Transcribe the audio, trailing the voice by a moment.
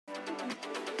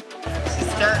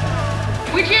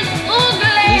which is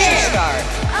ugly. You should start.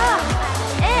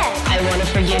 I want to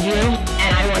forgive you,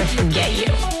 and I want to forget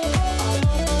you.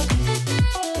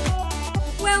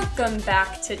 Welcome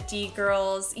back to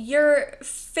D-Girls, your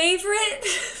favorite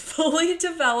fully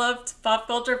developed pop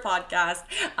culture podcast.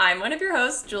 I'm one of your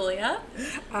hosts, Julia.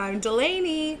 I'm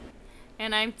Delaney.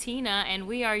 And I'm Tina, and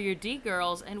we are your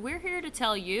D-Girls, and we're here to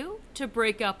tell you to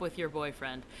break up with your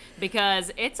boyfriend.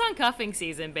 Because it's uncuffing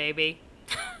season, baby.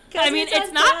 I mean,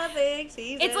 it's not.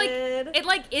 It's like, it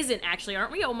like isn't actually.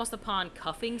 Aren't we almost upon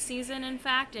cuffing season, in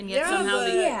fact? And yet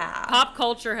somehow pop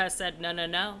culture has said, no.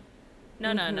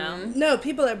 No,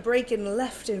 people are breaking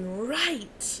left and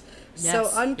right. Yes, so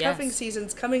uncuffing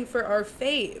season's coming for our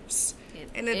faves.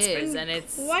 It's been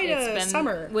quite a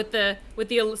summer. With the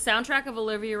soundtrack of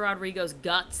Olivia Rodrigo's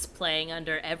Guts playing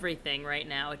under everything right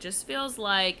now, it just feels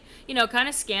like, kind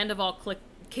of Scandival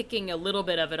kicking a little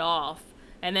bit of it off.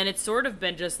 And then it's sort of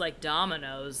been just like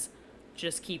dominoes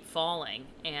just keep falling.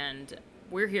 And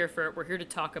we're here to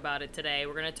talk about it today.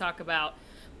 We're going to talk about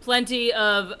plenty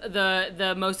of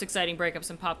the most exciting breakups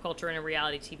in pop culture and in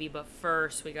reality TV. But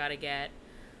first, we got to get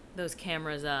those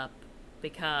cameras up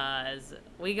because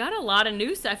we got a lot of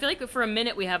news. I feel like for a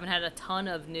minute we haven't had a ton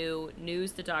of new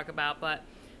news to talk about. But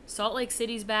Salt Lake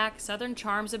City's back. Southern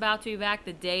Charm's about to be back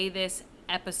the day this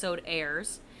episode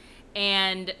airs.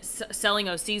 And Selling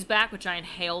OC's back, which I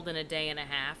inhaled in a day and a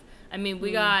half. I mean,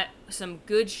 we got some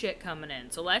good shit coming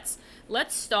in. So let's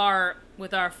start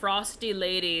with our frosty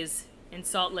ladies in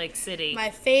Salt Lake City. My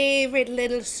favorite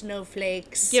little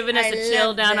snowflakes. Giving us a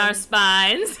chill down our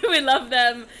spines. We love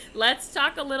them. Let's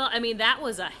talk a little. I mean, that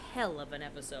was a hell of an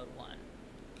episode 1.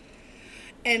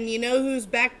 And you know who's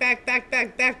back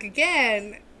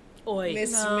again? Oi.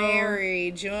 Miss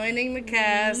Mary joining the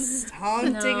cast,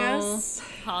 haunting us.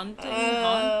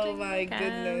 Haunting my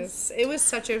goodness. It was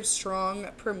such a strong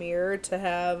premiere to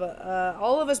have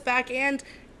all of us back and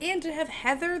to have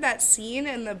Heather, that scene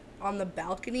on the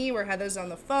balcony where Heather's on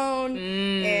the phone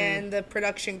and the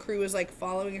production crew is like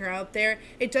following her out there.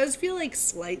 It does feel like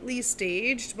slightly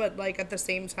staged, but like at the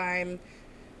same time,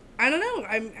 I don't know.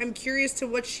 I'm curious to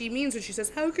what she means when she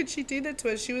says, how could she do that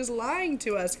to us? She was lying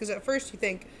to us. Because at first you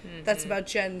think that's about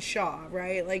Jen Shaw,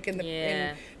 right? Like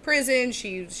in prison,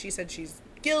 she said she's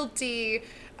guilty.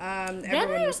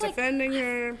 Everyone was defending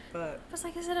her. But I was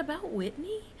like, is it about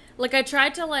Whitney? Like, I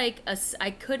tried to,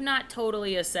 I could not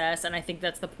totally assess, and I think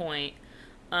that's the point,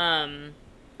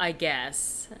 I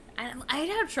guess. I'd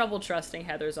have trouble trusting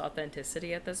Heather's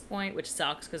authenticity at this point, which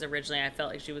sucks, because originally I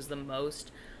felt like she was the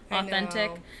most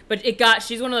authentic. But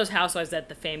she's one of those housewives that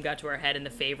the fame got to her head and the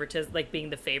favoritism, like being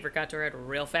the favorite, got to her head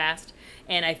real fast.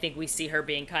 And I think we see her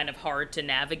being kind of hard to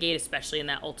navigate, especially in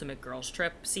that Ultimate Girls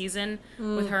Trip season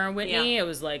with her and Whitney. It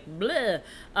was like, bleh.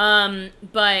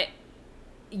 But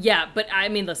I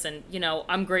mean, listen,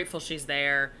 I'm grateful she's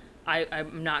there.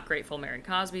 I'm not grateful Mary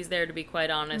Cosby's there, to be quite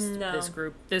honest. No.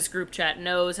 This group chat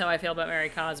knows how I feel about Mary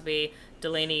Cosby.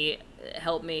 Delaney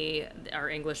helped me, our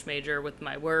English major, with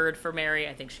my word for Mary.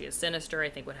 I think she is sinister.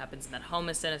 I think what happens in that home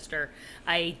is sinister.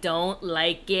 I don't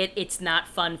like it. It's not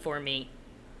fun for me.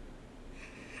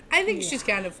 I think she's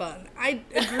kind of fun. I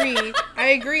agree. I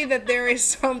agree that there is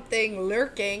something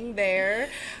lurking there.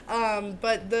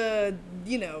 But the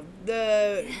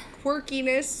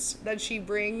quirkiness that she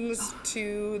brings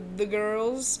to the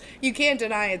girls, you can't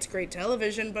deny it's great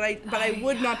television, but I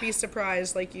would not be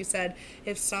surprised, like you said,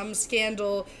 if some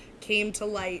scandal came to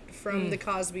light from the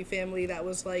Cosby family that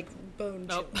was like bone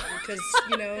chilling, because it's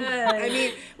in the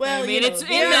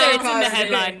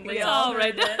headline. It's all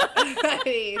right there.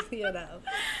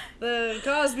 The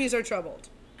Cosbys are troubled.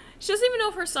 She doesn't even know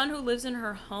if her son who lives in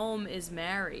her home is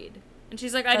married, and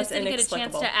she's like, I just didn't get a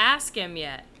chance to ask him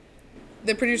yet.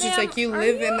 The producer's like, you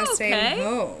live in the same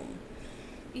home.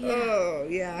 Yeah. Oh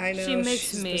yeah, I know. She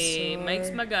makes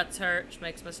my guts hurt. She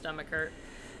makes my stomach hurt,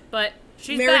 but.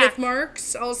 She's Meredith back.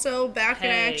 Marks also back in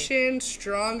action,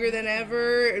 stronger than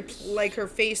ever. Like her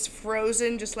face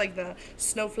frozen, just like the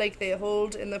snowflake they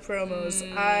hold in the promos.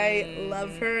 I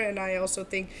love her, and I also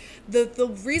think the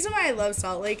reason why I love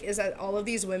Salt Lake is that all of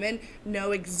these women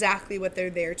know exactly what they're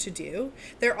there to do.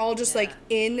 They're all just like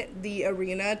in the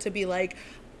arena to be like,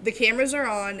 the cameras are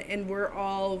on and we're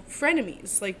all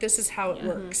frenemies. Like, this is how it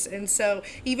works. And so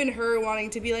even her wanting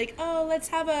to be like, oh, let's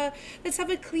have a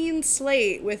clean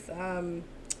slate with oh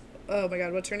my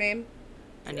god, what's her name?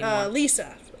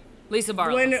 Lisa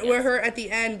Barlow. Where her at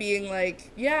the end being like,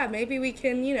 yeah, maybe we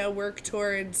can, work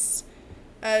towards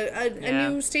a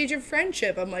new stage of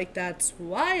friendship. I'm like, that's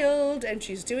wild. And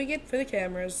she's doing it for the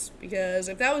cameras, because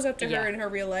if that was up to her in her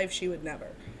real life, she would never.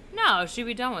 No, she'd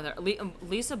be done with her.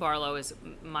 Lisa Barlow is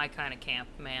my kind of camp,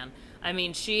 man. I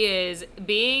mean, she is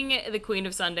being the queen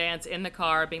of Sundance in the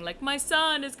car, being like, my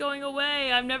son is going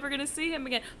away. I'm never going to see him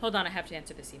again. Hold on, I have to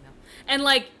answer this email. And,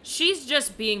 like, she's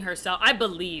just being herself. I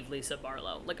believe Lisa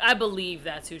Barlow. Like, I believe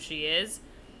that's who she is.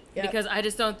 Yep. Because I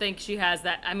just don't think she has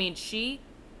that. I mean, she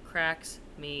cracks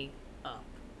me up.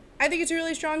 I think it's a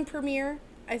really strong premiere.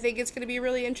 I think it's going to be a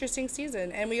really interesting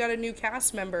season. And we got a new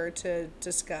cast member to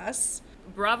discuss.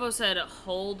 Bravo said,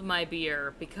 hold my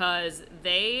beer, because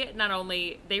they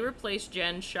replaced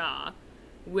Jen Shah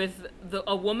with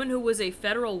a woman who was a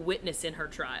federal witness in her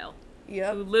trial.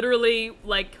 Yep. Who literally,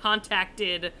 like,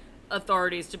 contacted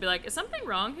authorities to be like, is something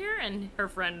wrong here? And her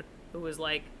friend, who was,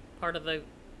 like, part of the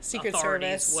Secret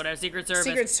authorities, Service. Whatever,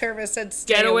 Secret Service said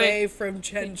stay away from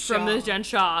Jen Shah. From the Jen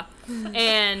Shah.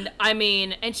 And, I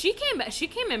mean, and she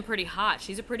came in pretty hot.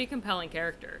 She's a pretty compelling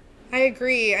character. I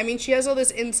agree. I mean, she has all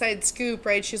this inside scoop,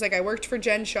 right? She's like, I worked for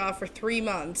Jen Shah for 3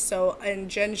 months, and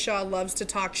Jen Shah loves to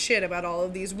talk shit about all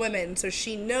of these women, so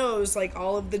she knows, like,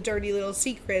 all of the dirty little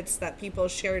secrets that people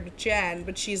shared with Jen,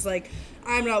 but she's like,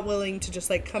 I'm not willing to just,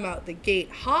 like, come out the gate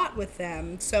hot with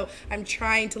them, so I'm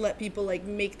trying to let people, like,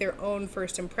 make their own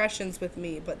first impressions with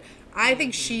me, but I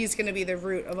think she's going to be the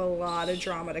root of a lot of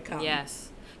drama to come. Yes.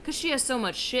 Because she has so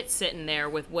much shit sitting there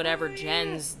with whatever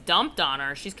Jen's dumped on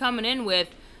her. She's coming in with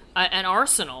an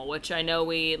arsenal, which I know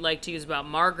we like to use about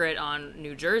Margaret on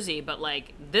New Jersey, but,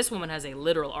 like, this woman has a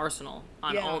literal arsenal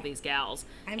on all these gals.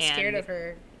 I'm scared of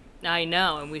her. I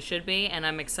know, and we should be, and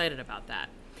I'm excited about that.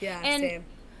 Yeah, and same.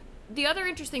 The other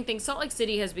interesting thing, Salt Lake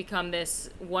City has become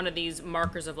one of these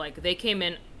markers of, like, they came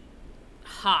in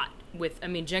hot with, I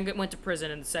mean, Jen went to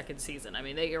prison in the second season. I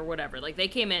mean, or whatever. Like, they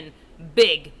came in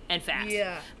big and fast.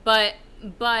 Yeah. But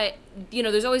you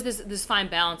know, there's always this fine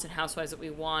balance in Housewives that we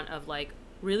want of, like,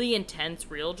 really intense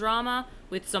real drama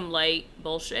with some light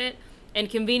bullshit. And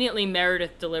conveniently,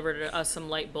 Meredith delivered us some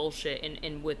light bullshit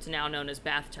in what's now known as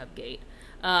Bathtub Gate,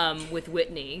 with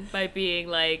Whitney, by being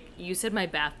like, you said my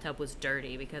bathtub was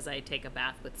dirty because I take a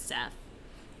bath with Seth.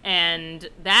 And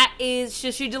that is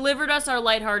just, she delivered us our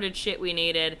lighthearted shit we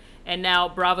needed. And now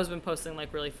Bravo's been posting,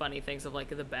 like, really funny things of, like,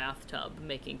 the bathtub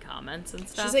making comments and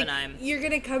stuff. She's like, and you're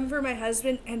gonna come for my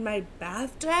husband and my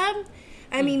bathtub?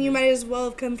 I mean, you might as well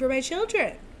have come for my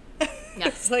children. Yeah.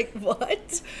 It's like,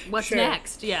 what? What's Sure.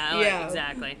 next? Yeah, Yeah.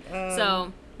 exactly.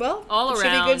 So, well, all it around,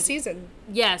 should be a good season.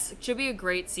 Yes, it should be a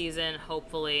great season.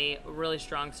 Hopefully, a really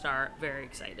strong start. Very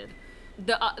excited.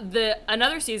 The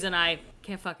another season I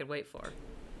can't fucking wait for,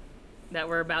 that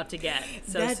we're about to get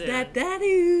so soon.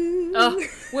 Oh,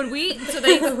 when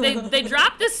they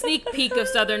dropped the sneak peek of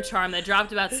Southern Charm. They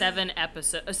dropped about 7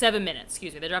 minutes.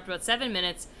 Excuse me. They dropped about 7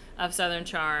 minutes of Southern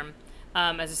Charm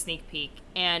as a sneak peek.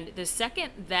 And the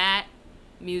second that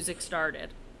music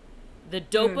started, the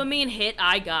dopamine hit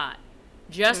I got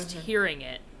just hearing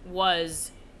it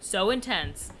was so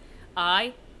intense.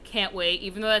 I can't wait.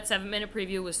 Even though that 7-minute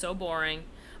preview was so boring,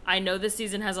 I know this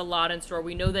season has a lot in store.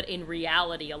 We know that in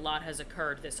reality a lot has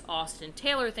occurred. This Austin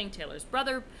Taylor thing, Taylor's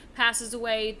brother passes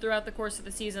away throughout the course of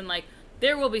the season. Like,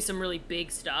 there will be some really big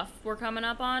stuff we're coming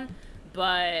up on,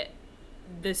 but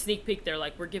the sneak peek, they're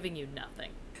like, we're giving you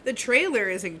nothing. The trailer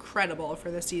is incredible for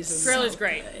the season. The trailer's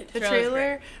great. The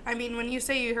trailer, I mean, when you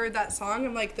say you heard that song,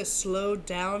 I'm like the slowed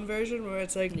down version where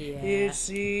it's like, it's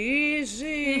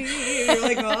easy. You're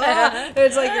like, oh.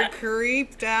 It's like you're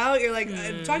creeped out. You're like,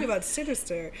 I'm talking about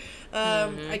sinister.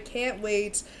 I can't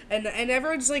wait. And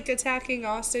everyone's like attacking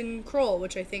Austin Kroll,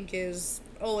 which I think is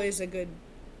always a good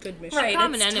mission. Right,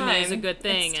 Common it's enemy time. is a good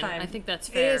thing, It's and time. I think that's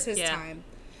fair. It is his time.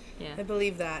 Yeah. I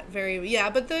believe that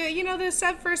but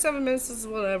the first 7 minutes is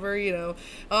whatever,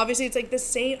 obviously it's like the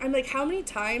same. I'm like, how many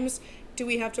times do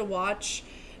we have to watch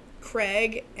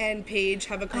Craig and Paige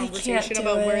have a conversation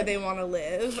about where they want to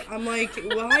live? I'm like,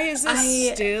 why is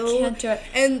this still? Can't do it.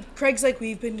 And Craig's like,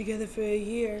 we've been together for a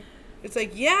year. It's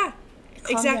like, yeah,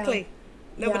 exactly. Down.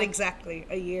 No, Yeah. but exactly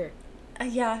a year.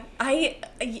 Yeah,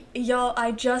 y'all,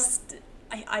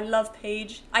 I love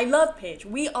Paige. I love Paige.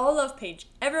 We all love Paige.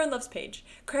 Everyone loves Paige.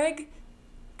 Craig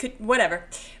whatever.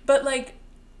 But, like,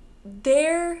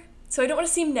 so I don't want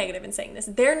to seem negative in saying this.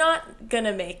 They're not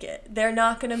gonna make it. They're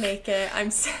not gonna make it. I'm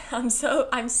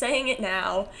saying it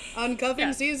now.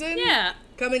 Uncuffing season? Yeah.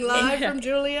 Coming live from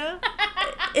Julia?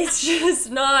 It's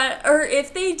just not, or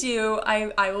if they do,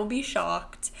 I will be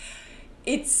shocked.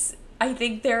 I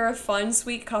think they're a fun,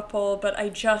 sweet couple, but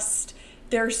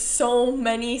there's so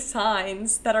many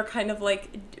signs that are kind of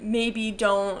like, maybe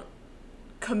don't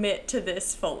commit to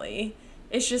this fully.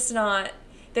 It's just not,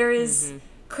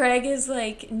 Craig is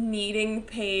like needing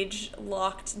Paige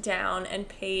locked down, and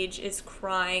Paige is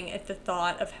crying at the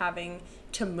thought of having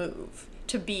to move,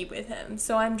 to be with him.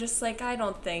 So I'm just like, I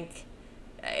don't think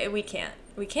we can't.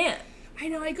 I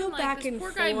know, I go back and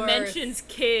poor forth. guy mentions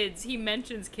kids. He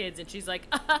mentions kids, and she's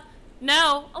like,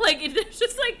 no. Like, it's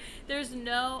just like, there's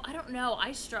no, I don't know.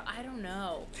 I don't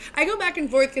know. I go back and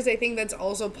forth because I think that's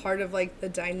also part of, like, the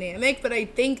dynamic, but I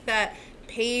think that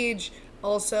Paige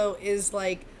also is,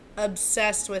 like,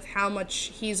 obsessed with how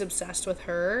much he's obsessed with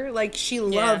her. Like, she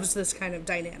loves this kind of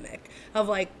dynamic of,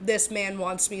 like, this man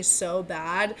wants me so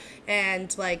bad,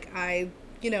 and, like, I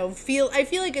feel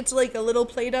like it's, like, a little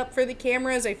played up for the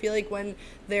cameras. I feel like when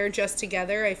they're just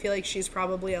together, I feel like she's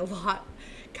probably a lot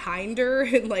kinder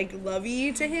and, like,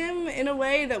 lovey to him in a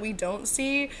way that we don't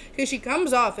see, because she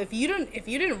comes off, if you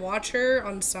didn't watch her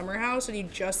on Summer House and you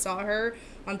just saw her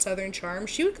on Southern Charm,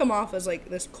 she would come off as, like,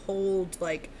 this cold,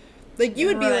 like you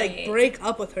would be like, break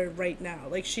up with her right now.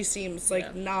 Like, she seems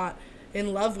like not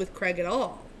in love with Craig at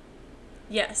all.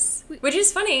 Yes. Which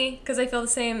is funny, because I feel the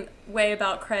same way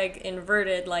about Craig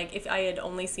inverted. Like, if I had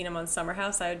only seen him on Summer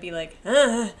House, I would be like,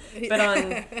 ugh. But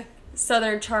on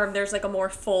Southern Charm, there's, like, a more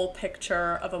full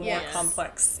picture of a more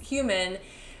complex human.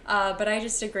 But I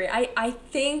just agree. I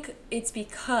think it's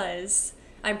because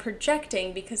I'm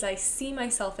projecting, because I see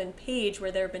myself in Paige,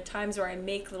 where there have been times where I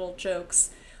make little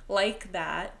jokes like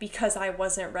that because I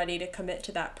wasn't ready to commit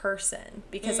to that person,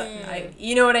 because I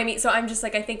you know what I mean? So I'm just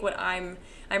like, I think what I'm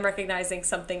recognizing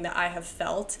something that I have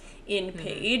felt in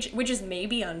Paige, which is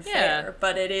maybe unfair,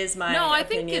 but it is my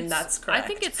opinion. That's correct. I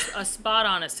think it's a spot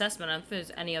on assessment. I don't think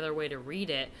there's any other way to read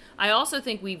it. I also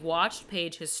think we've watched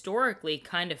Paige historically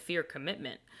kind of fear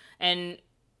commitment, and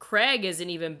Craig is an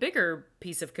even bigger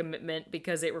piece of commitment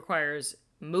because it requires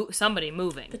somebody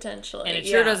moving. Potentially. And it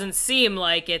sure doesn't seem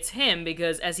like it's him,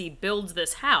 because as he builds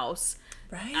this house,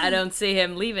 I don't see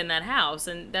him leaving that house.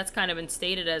 And that's kind of been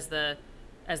stated as the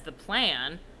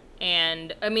plan.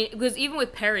 And, I mean, because even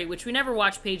with Perry, which we never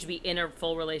watched Paige be in a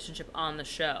full relationship on the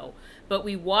show, but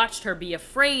we watched her be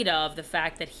afraid of the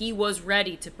fact that he was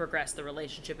ready to progress the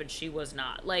relationship and she was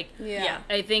not. Like,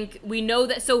 I think we know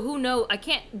that. So who knows?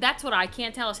 That's what I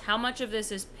can't tell, is how much of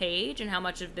this is Paige and how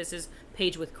much of this is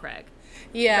Paige with Craig.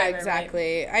 Yeah,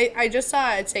 exactly. Right. I just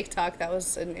saw a TikTok that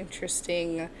was an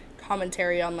interesting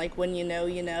commentary on, like, when you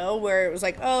know, where it was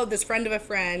like, oh, this friend of a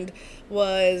friend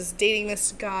was dating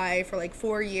this guy for, like,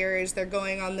 4 years. They're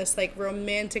going on this, like,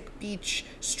 romantic beach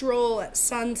stroll at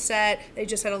sunset. They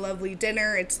just had a lovely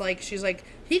dinner. It's like, she's like,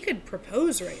 he could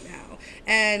propose right now.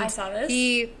 And I saw this.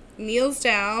 He kneels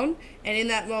down, and in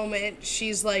that moment,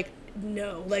 she's like,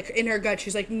 no, like, in her gut,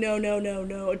 she's like,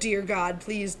 no, dear God,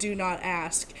 please do not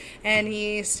ask. And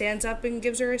he stands up and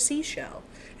gives her a seashell.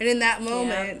 And in that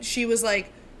moment, she was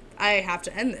like, I have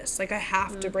to end this. Like, I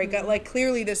have to break up. Like,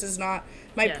 clearly this is not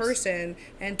my person.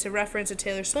 And to reference a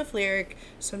Taylor Swift lyric,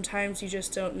 sometimes you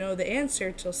just don't know the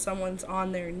answer till someone's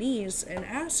on their knees and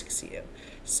asks you.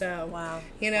 So,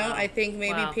 I think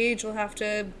maybe Paige will have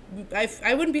to,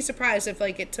 I wouldn't be surprised if,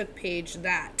 like, it took Paige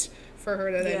that for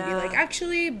her to then be like,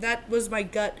 actually, that was my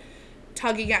gut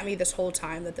tugging at me this whole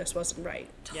time that this wasn't right.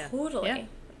 Totally. Yeah.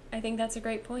 I think that's a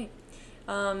great point.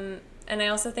 And I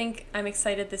also think I'm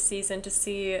excited this season to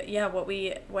see,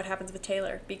 what happens with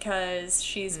Taylor, because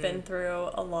she's been through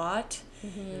a lot.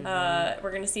 We're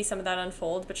going to see some of that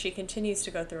unfold, but she continues to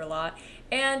go through a lot.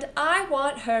 And I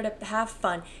want her to have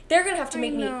fun. They're going to have to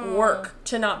make me work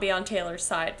to not be on Taylor's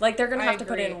side. Like, they're going to have to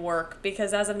put in work,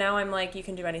 because as of now, I'm like, you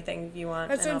can do anything you want.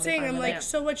 That's what I'm saying. I'm like, it.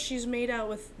 so what, she's made out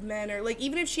with men, or, like,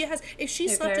 even if she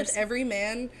slept with every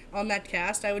man on that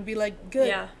cast, I would be like, good.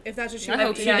 Yeah. If that's what she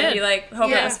hope she did. I'd be like,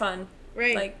 hope it was fun.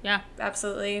 Right. Like,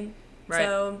 absolutely. Right.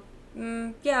 So,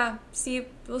 we'll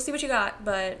see what you got,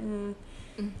 but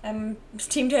I'm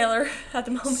Team Taylor at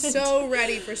the moment. So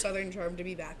ready for Southern Charm to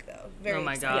be back, though. Very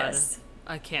my excited. God. Yes.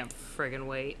 I can't friggin'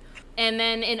 wait. And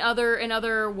then in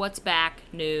other What's Back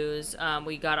news,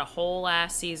 we got a whole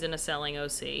last season of Selling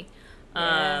OC,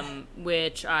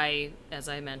 which I, as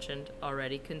I mentioned,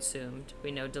 already consumed.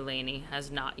 We know Delaney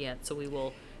has not yet, so we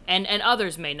will... And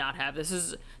others may not have. This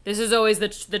is always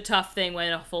the tough thing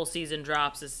when a full season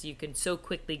drops, is you can so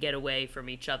quickly get away from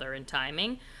each other in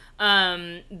timing.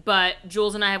 But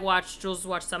Jules and I have watched. Jules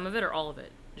watched some of it or all of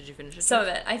it. Did you finish it? Some of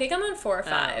it. I think I'm on 4 or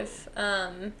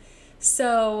 5.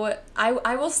 So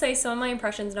I will say some of my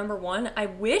impressions. Number 1, I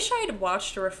wish I had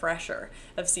watched a refresher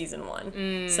of season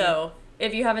 1. So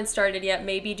if you haven't started yet,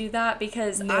 maybe do that,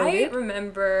 because I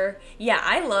remember,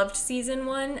 I loved season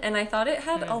 1, and I thought it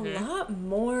had a lot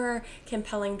more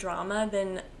compelling drama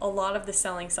than a lot of the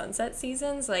Selling Sunset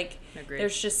seasons. Like,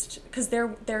 there's just, because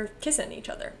they're kissing each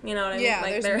other, you know what I mean? Yeah,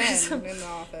 like, there's men in the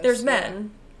office. There's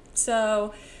men.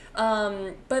 So,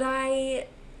 but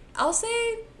I'll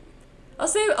say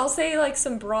I'll say like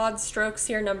some broad strokes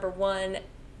here. Number one,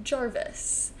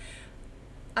 Jarvis.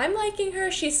 I'm liking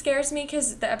her. She scares me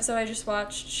because the episode I just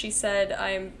watched, she said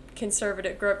I'm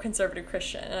conservative, grew up conservative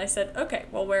Christian. And I said, okay,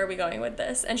 well, where are we going with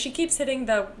this? And she keeps hitting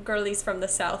the girlies from the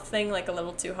South thing like a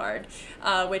little too hard,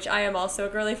 which I am also a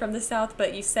girly from the South,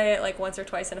 but you say it like once or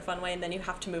twice in a fun way and then you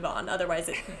have to move on. Otherwise,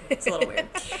 it's a little weird.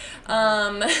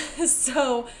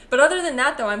 But other than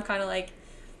that, though, I'm kind of like,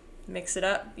 mix it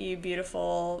up, you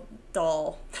beautiful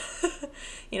doll.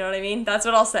 You know what I mean? That's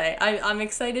what I'll say. I'm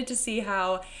excited to see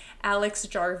how Alex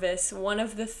Jarvis, one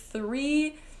of the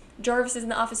three Jarvises in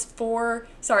the office,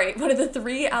 one of the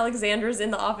three Alexandras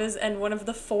in the office and one of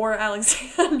the four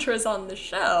Alexandras on the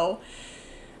show.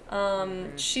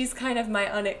 She's kind of my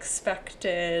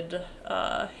unexpected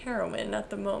heroine at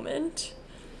the moment.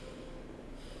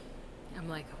 I'm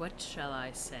like, what shall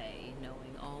I say,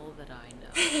 knowing all that I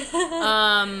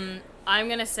know? I'm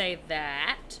going to say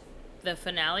that the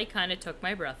finale kind of took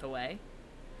my breath away.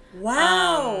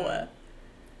 Wow.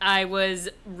 I rewound.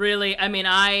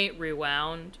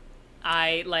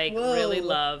 I really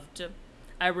loved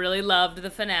the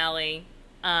finale.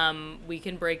 We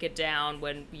can break it down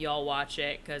when y'all watch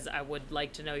it, because I would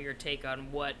like to know your take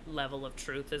on what level of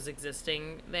truth is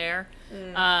existing there.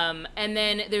 And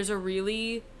then there's a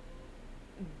really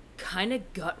kind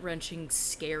of gut-wrenching,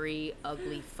 scary,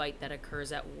 ugly fight that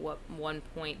occurs at one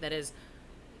point that is,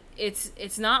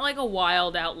 it's not like a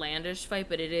wild, outlandish fight,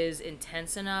 but it is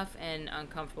intense enough and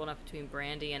uncomfortable enough between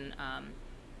Brandy and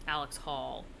Alex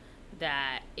Hall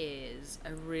that is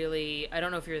a really, I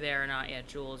don't know if you're there or not yet,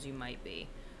 Jules, you might be,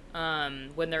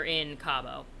 when they're in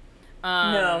Cabo.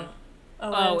 No.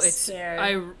 I'm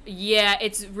scared.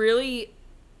 It's really,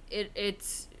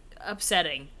 it's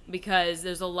upsetting because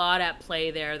there's a lot at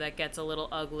play there that gets a little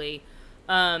ugly.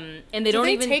 And they don't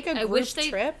even take a group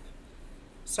trip?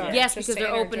 Sorry, yes, because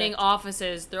they're opening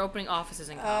offices. They're opening offices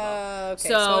in Cabo. Okay.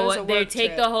 So they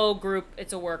take the whole group.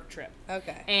 It's a work trip.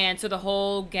 Okay. And so the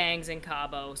whole gang's in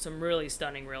Cabo. Some really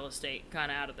stunning real estate,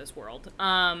 kind of out of this world.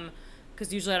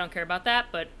 Because usually I don't care about that,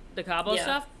 but the Cabo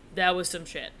stuff, that was some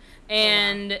shit.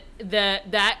 And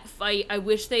that fight, I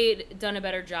wish they'd done a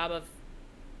better job of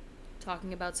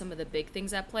talking about some of the big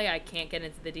things at play. I can't get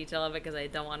into the detail of it because I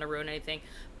don't want to ruin anything.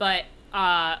 But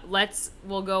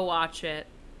we'll go watch it.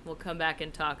 We'll come back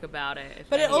and talk about it.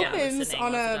 But it opens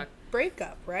on a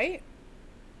breakup, right?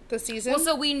 The season? Well,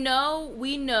 so we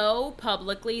know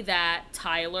publicly that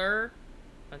Tyler,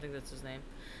 I think that's his name,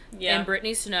 and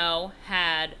Brittany Snow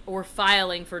were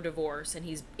filing for divorce, and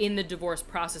he's in the divorce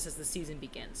process as the season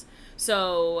begins.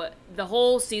 So the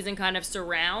whole season kind of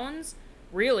surrounds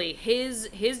really his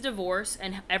divorce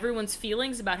and everyone's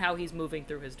feelings about how he's moving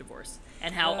through his divorce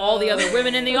and how all the other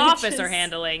women in the office are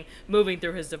handling moving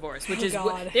through his divorce, which is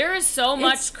there is so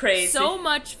much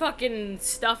fucking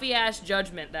stuffy ass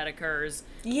judgment that occurs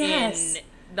in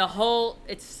the whole.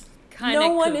 It's kind of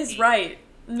no one is right.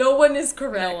 No one is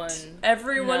correct.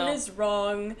 Everyone is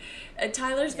wrong.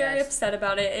 Tyler's very upset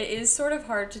about it. It is sort of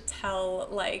hard to tell,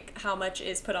 like, how much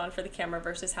is put on for the camera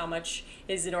versus how much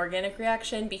is an organic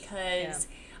reaction, because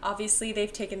obviously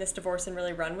they've taken this divorce and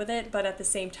really run with it, but at the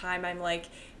same time, I'm like,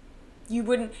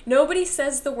 nobody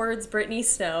says the words Brittany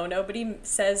Snow, nobody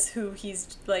says who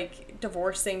he's, like,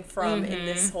 divorcing from in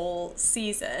this whole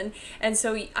season, and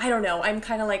so, I don't know, I'm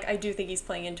kind of like, I do think he's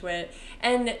playing into it,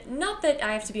 and not that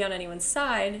I have to be on anyone's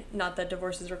side, not that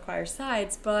divorces require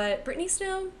sides, but Brittany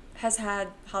Snow has had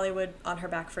Hollywood on her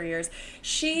back for years.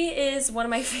 She is one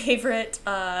of my favorite,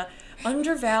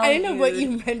 undervalued. I didn't know what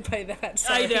you meant by that.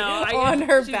 Sorry. I know. On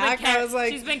her back, I was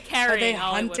like, she's been carrying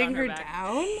Hollywood hunting her back.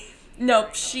 Down?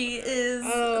 Nope, she is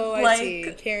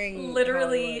carrying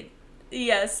literally Hollywood.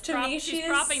 Yes, to me she's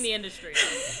propping the industry.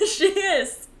 She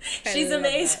is. She's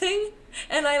amazing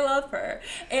and I love her.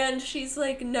 And she's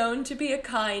like known to be a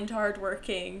kind,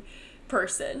 hardworking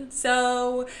person.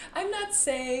 So I'm not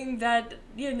saying that,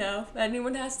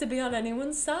 anyone has to be on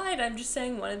anyone's side. I'm just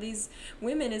saying one of these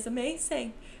women is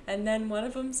amazing and then one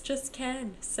of them's just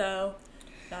Ken. So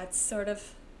that's sort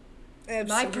of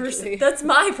that's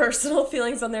my personal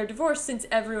feelings on their divorce, since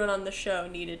everyone on the show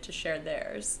needed to share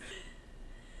theirs.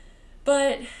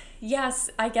 But yes,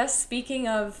 I guess speaking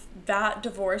of that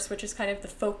divorce, which is kind of the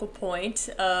focal point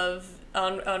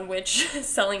on which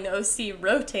Selling the OC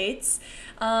rotates,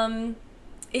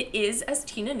 it is, as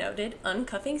Tina noted,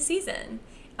 uncuffing season.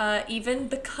 Even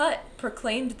The Cut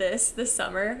proclaimed this the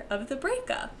summer of the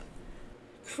breakup.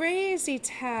 Crazy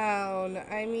town.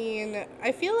 I mean,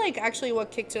 I feel like actually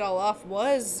what kicked it all off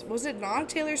was it not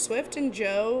Taylor Swift and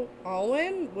Joe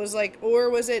Alwyn? Or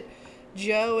was it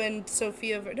Joe and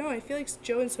Sofia? No, I feel like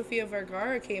Joe and Sofia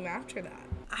Vergara came after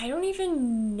that. I don't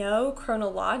even know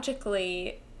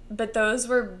chronologically, but those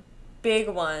were big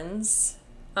ones.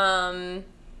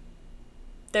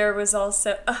 There was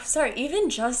also, even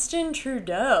Justin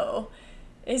Trudeau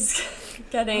is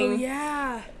getting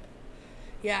Yeah.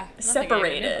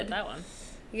 separated. That one.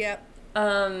 Yep.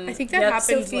 I think that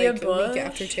happened Sophia like Bush. a week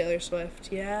after Taylor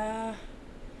Swift. Yeah.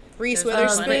 Reese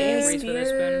There's Witherspoon. Reese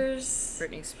Witherspoon. Spears.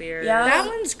 Britney Spears. Yeah. That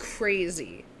one's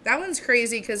crazy. That one's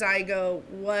crazy because I go,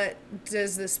 what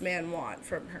does this man want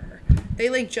from her? They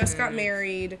like just got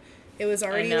married. It was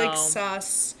already like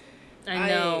sus. I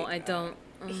know. I don't.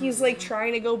 He's like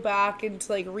trying to go back and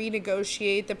to like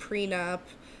renegotiate the prenup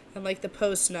and like the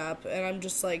postnup, and I'm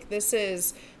just like, this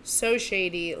is so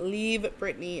shady. Leave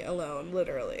Britney alone,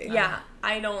 literally. Yeah,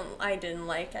 I didn't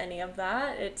like any of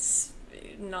that. It's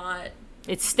not.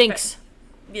 It stinks.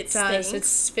 It does. stinks.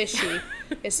 It's fishy.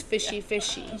 It's fishy.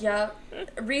 Yeah.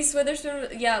 Reese Witherspoon,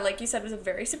 yeah, like you said, was a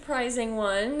very surprising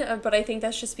one, but I think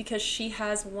that's just because she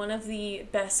has one of the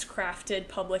best crafted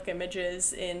public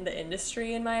images in the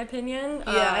industry, in my opinion.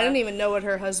 Yeah, I didn't even know what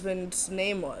her husband's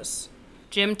name was.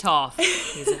 Jim Toth.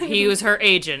 He was her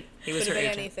agent. He was Could her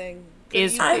have been agent. anything.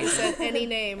 Is You her could have agent. said any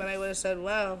name, and I would have said,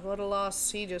 wow, what a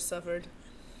loss he just suffered.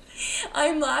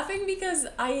 I'm laughing because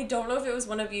I don't know if it was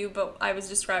one of you, but I was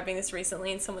describing this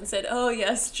recently and someone said, oh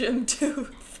yes, Jim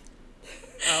Tooth.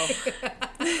 Oh.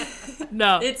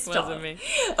 No, It's wasn't Toth. me.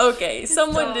 Okay,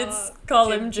 someone did call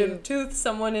Jim him Jim Tooth. Tooth,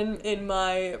 someone in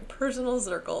my personal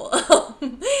circle.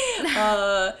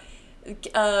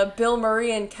 Bill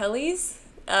Murray and Kelly's,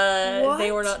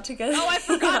 they were not together. Oh, I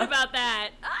forgot about that.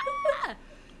 Ah!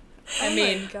 I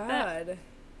mean, God.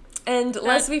 And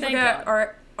lest we thank forget God.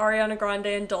 Ariana Grande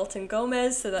and Dalton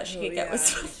Gomez so that she could get with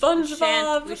we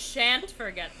SpongeBob. shan't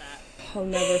forget that. I'll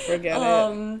never forget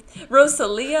it.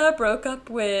 Rosalia broke up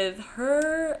with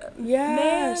her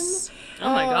Yes. Oh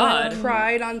my God. I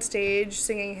cried on stage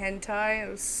singing hentai.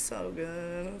 It was so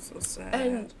good. It was so sad.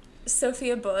 And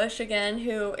Sophia Bush, again,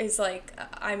 who is like,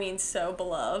 I mean, so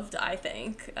beloved, I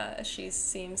think. She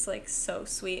seems like so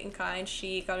sweet and kind.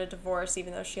 She got a divorce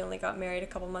even though she only got married a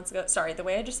couple months ago. Sorry, the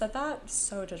way I just said that,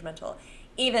 so judgmental.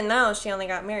 Even though she only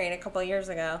got married a couple of years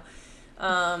ago.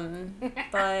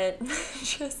 But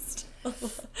just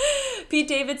Pete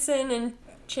Davidson and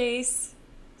Chase,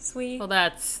 sweet. Well,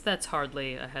 that's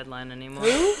hardly a headline anymore.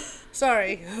 Who?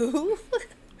 Sorry, who?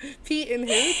 Pete and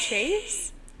who?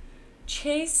 Chase?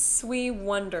 Chase Sweet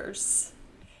Wonders.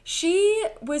 She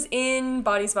was in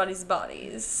Bodies,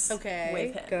 Okay.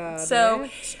 with him. Got so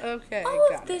it. Okay. all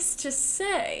got of this to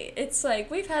say, it's like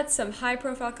we've had some high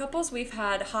profile couples, we've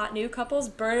had hot new couples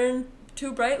burn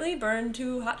too brightly, burn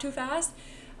too hot too fast.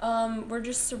 We're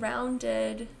just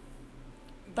surrounded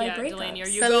by breakups. Delaney, are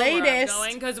you The going where I'm latest-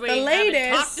 going? Because we the haven't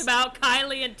latest- talked about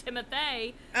Kylie and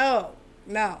Timothy. Oh.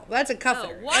 No, that's a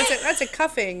cuffer. Oh, what? That's a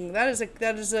cuffing. That is an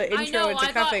intro I know. into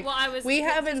I cuffing. thought. Well, I was. We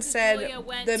haven't said Julia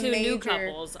went the to major. new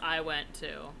couples. I went to.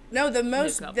 No, the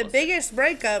couples. biggest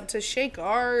breakup to shake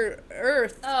our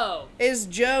earth Oh. is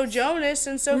Joe Jonas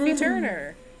and Sophie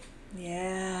Turner.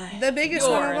 Yeah. The biggest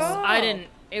one of Yours. all. I didn't.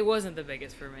 It wasn't the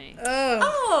biggest for me.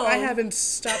 Oh. I haven't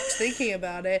stopped thinking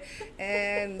about it.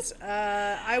 And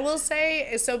I will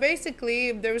say, so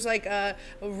basically, there was like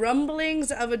rumblings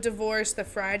of a divorce the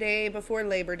Friday before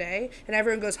Labor Day. And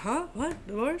everyone goes, huh? What?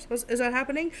 Divorce? Is that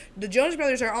happening? The Jonas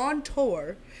Brothers are on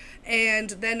tour.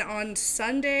 And then on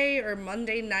Sunday or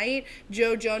Monday night,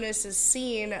 Joe Jonas is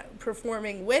seen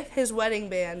performing with his wedding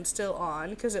band still on,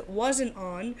 because it wasn't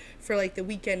on for like the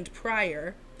weekend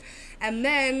prior. And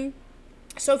then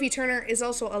Sophie Turner is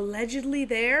also allegedly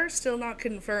there, still not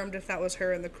confirmed if that was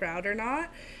her in the crowd or not.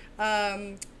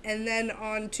 And then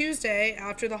on Tuesday,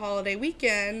 after the holiday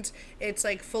weekend, it's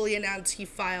like fully announced he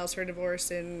files for divorce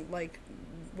in like,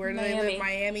 where do they live?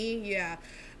 Miami? Yeah.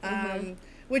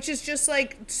 Which is just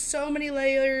like so many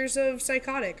layers of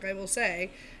psychotic, I will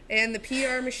say. And the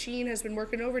PR machine has been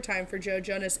working overtime for Joe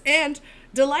Jonas, and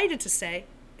delighted to say,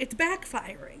 it's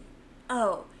backfiring.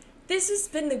 Oh, this has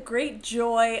been the great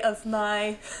joy of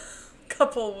my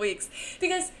couple weeks.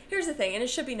 Because here's the thing, and it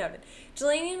should be noted,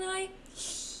 Delaney and I,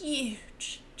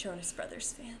 huge Jonas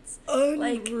Brothers fans.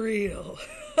 Unreal.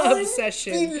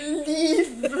 Obsession.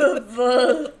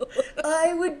 Unbelievable.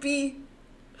 I would be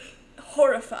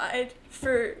horrified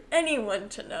for anyone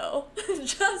to know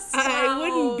just I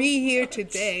wouldn't be here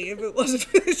today if it wasn't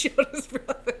for the Jonas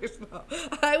Brothers. No.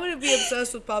 I wouldn't be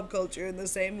obsessed with pop culture in the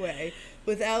same way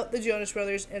without the Jonas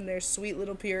Brothers and their sweet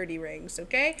little purity rings,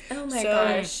 okay? Oh my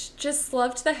gosh. Just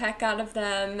loved the heck out of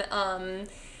them.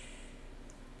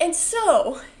 And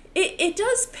so, it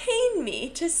does pain me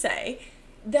to say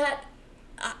that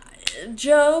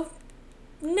Joe,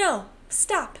 no.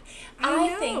 Stop.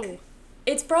 I I think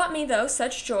it's brought me, though,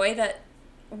 such joy that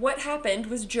what happened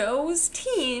was Joe's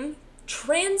team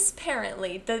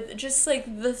transparently, just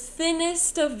like the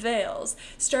thinnest of veils,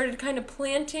 started kind of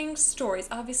planting stories.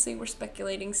 Obviously, we're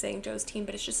speculating saying Joe's team,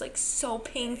 but it's just like so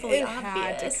painfully obvious.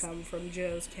 It had to come from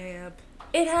Joe's camp.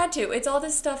 It had to. It's all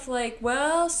this stuff like,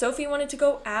 well, Sophie wanted to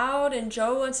go out and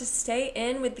Joe wants to stay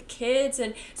in with the kids,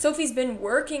 and Sophie's been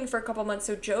working for a couple months,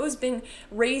 so Joe's been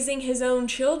raising his own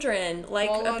children like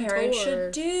a parent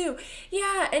should do.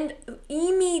 Yeah, and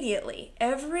immediately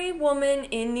every woman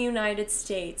in the United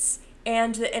States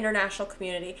and the international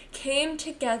community came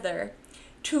together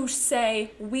to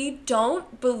say, we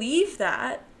don't believe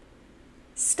that.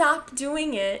 Stop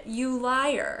doing it, you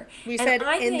liar. We said,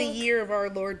 in the year of our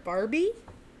Lord Barbie?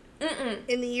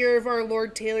 In the year of our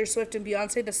Lord Taylor Swift and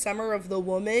Beyonce, the summer of the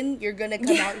woman, you're going to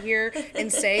come out here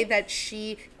and say that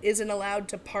she isn't allowed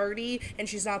to party and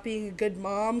she's not being a good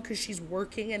mom because she's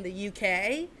working in the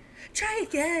UK? Try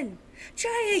again.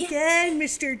 Try again,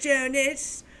 Mr.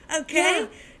 Jonas. Okay?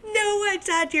 No one's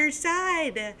on your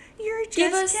side. You're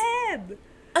just Kim.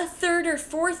 A third or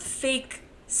fourth fake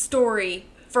story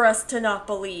for us to not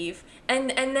believe, and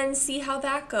then see how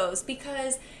that goes,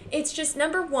 because it's just,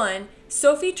 number one,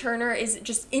 Sophie Turner is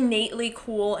just innately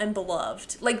cool and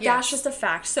beloved. Like, that's just a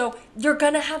fact. So you're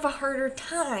gonna have a harder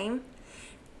time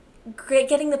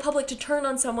getting the public to turn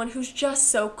on someone who's just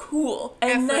so cool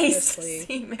and nice to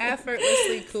see.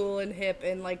 Effortlessly cool and hip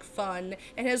and like fun,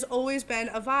 and has always been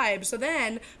a vibe. So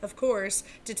then, of course,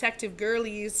 Detective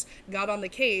Girlies got on the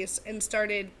case and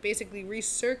started basically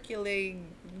recirculating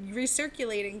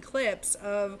clips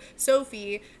of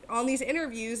Sophie on these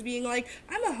interviews being like,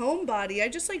 I'm a homebody. I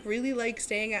just like really like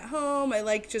staying at home. I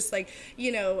like just like,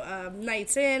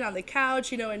 nights in on the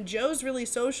couch, and Joe's really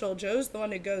social. Joe's the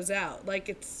one who goes out. Like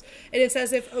and it's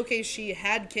as if, okay, she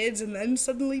had kids and then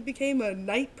suddenly became a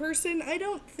night person. I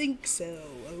don't think so,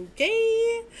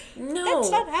 okay? No.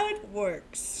 That's not how it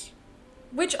works.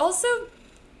 Which also,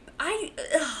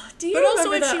 do you But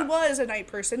also, if remember she was a night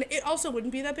person, it also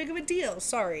wouldn't be that big of a deal.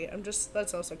 Sorry,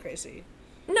 that's also crazy.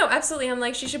 No, absolutely. I'm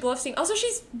like, she should blow off steam. Also,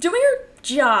 she's doing her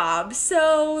job,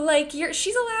 so like,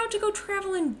 she's allowed to go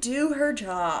travel and do her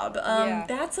job.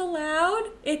 That's allowed.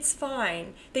 It's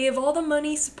fine. They have all the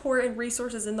money, support, and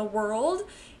resources in the world.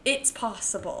 It's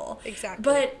possible. Exactly.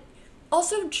 But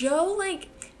also, Joe, like,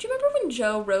 do you remember when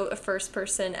Joe wrote a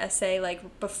first-person essay,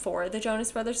 like, before the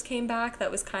Jonas Brothers came back?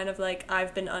 That was kind of like,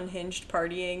 I've been unhinged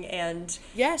partying and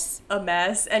a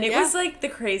mess. And it was, like, the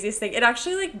craziest thing. It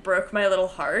actually, like, broke my little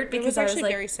heart because I was,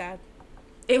 like... very sad.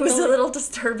 It was a little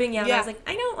disturbing, and I was like,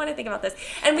 I don't want to think about this.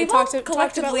 And we've all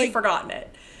collectively forgotten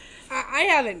it. I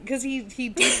haven't, because he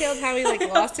detailed how he, like,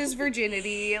 lost his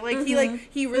virginity. Like,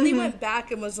 he really went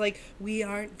back and was like, we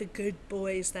aren't the good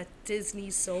boys that Disney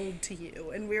sold to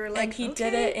you. And we were like, and he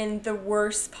did it in the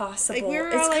worst possible. Like, we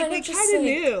were all like, we kind of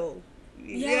knew.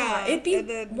 Yeah, it'd be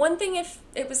one thing if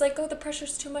it was like, oh, the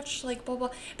pressure's too much, like, blah, blah.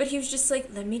 But he was just like,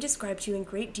 let me describe to you in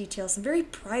great detail some very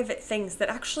private things that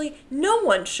actually no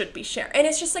one should be sharing. And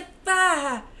it's just like,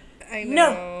 I know.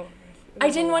 No. I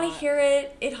didn't want to hear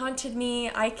it. It haunted me.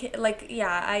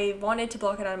 I wanted to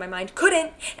block it out of my mind.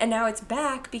 Couldn't. And now it's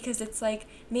back because it's like,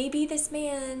 maybe this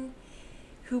man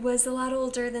who was a lot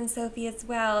older than Sophie as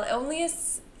well, only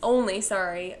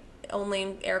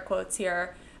in air quotes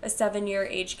here, a 7-year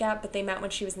age gap, but they met when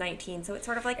she was 19. So it's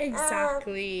sort of like...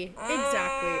 Exactly.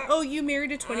 Oh, you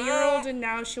married a 20-year-old and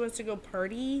now she wants to go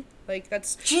party? Like,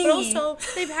 that's... Gee. But also,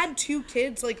 they've had 2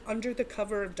 kids, like, under the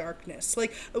cover of darkness.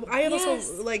 Like, I have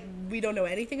also, like, we don't know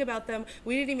anything about them.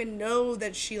 We didn't even know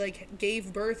that she, like,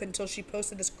 gave birth until she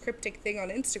posted this cryptic thing on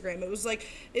Instagram. It was, like,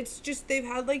 it's just, they've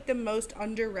had, like, the most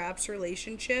under wraps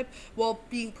relationship while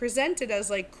being presented as,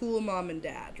 like, cool mom and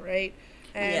dad, right?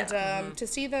 And to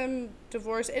see them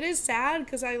divorce, it is sad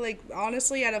because I, like,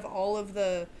 honestly, out of all of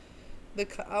well,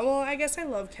 I guess I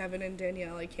love Kevin and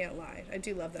Danielle, I can't lie. I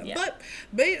do love them. Yeah.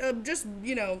 But just,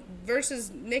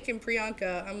 versus Nick and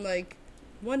Priyanka, I'm like,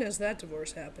 when is that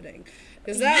divorce happening?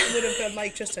 Because that would have been,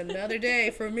 like, just another day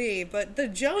for me. But the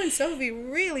Joe and Sophie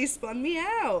really spun me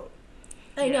out.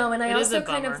 I know, and I also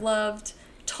kind of loved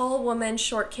tall woman,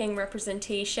 short king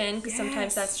representation, because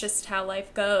sometimes that's just how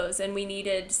life goes, and we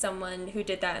needed someone who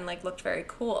did that and, like, looked very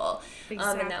cool.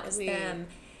 Exactly. And that was them.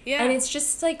 Yeah. And it's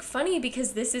just, like, funny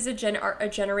because this is a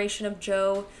generation of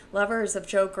Joe lovers, of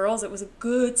Joe girls. It was a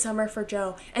good summer for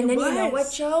Joe. And you know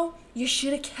what, Joe? You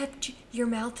should have kept your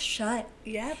mouth shut.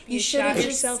 Yep. You shot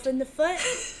yourself in the foot.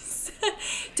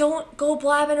 Don't go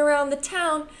blabbing around the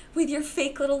town with your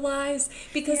fake little lies.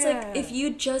 Because, like, if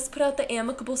you just put out the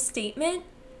amicable statement,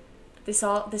 this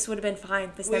would have been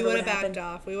fine. This We never would would have have happened. backed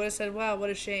off. We would have said, wow, what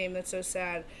a shame. That's so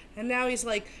sad. And now he's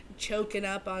like choking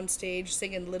up on stage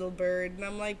singing Little Bird. And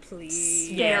I'm like, please.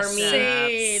 Spare me.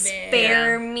 Save it.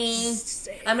 Spare me.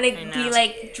 I'm gonna I be know.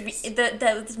 like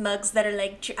those mugs that are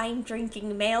like, I'm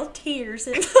drinking male tears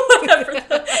and whatever.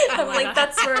 I'm like,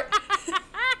 that's where.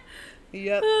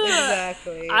 Yep,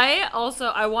 exactly.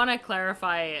 I want to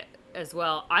clarify as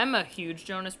well. I'm a huge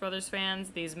Jonas Brothers fan.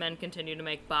 These men continue to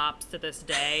make bops to this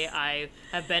day. I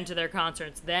have been to their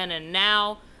concerts then and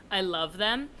now. I love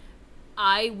them.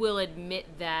 I will admit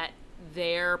that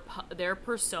their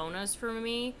personas for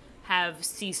me have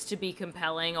ceased to be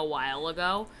compelling a while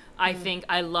ago. I think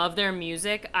I love their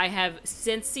music. I have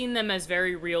since seen them as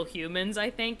very real humans, I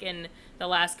think, in the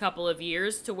last couple of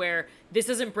years, to where this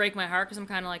doesn't break my heart because I'm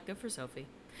kind of like, good for Sophie.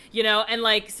 You know, and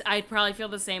like, I probably feel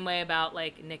the same way about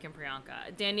like Nick and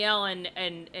Priyanka. Danielle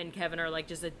and Kevin are like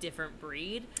just a different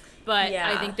breed. But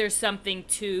Yeah. I think there's something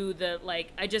to the,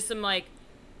 like, I just am like,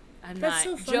 That's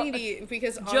so funny to you,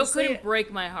 because Joe honestly, couldn't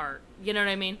break my heart. You know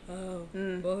what I mean? Oh,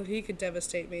 well, he could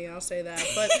devastate me, I'll say that.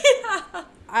 But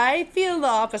I feel the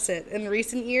opposite. In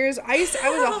recent years, I was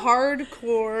a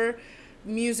hardcore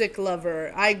music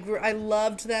lover. I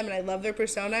loved them and I love their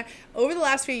persona. Over the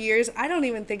last few years, I don't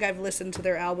even think I've listened to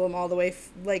their album all the way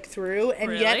through,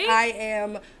 and yet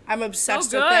Really? I'm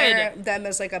obsessed Oh, with good. them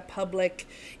as like a public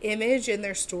image and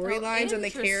their storylines and the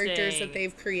characters interesting. that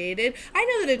they've created. I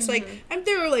know that it's like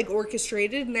they're like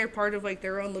orchestrated and they're part of like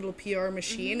their own little PR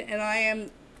machine, and I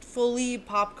am fully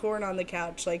popcorn on the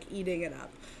couch, like eating it up.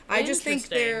 I just think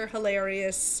Interesting. they're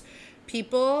hilarious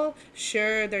people.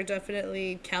 Sure, they're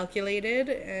definitely calculated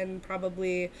and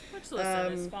probably Which,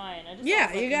 listen, is fine. I just yeah,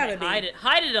 always like you them to gotta be.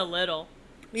 hide it a little.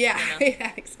 yeah, You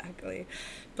yeah, exactly.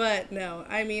 But no,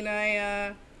 I mean,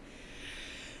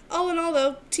 all in all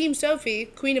though, Team Sophie,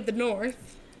 Queen of the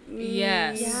North.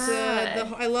 Yes.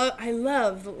 Yeah. I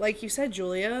love, like you said,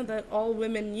 Julia, that all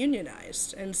women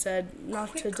unionized and said,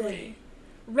 not Quickly. today.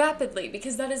 Rapidly,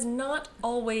 because that is not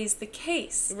always the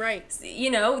case. Right.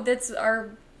 You know, that's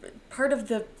our part of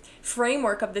the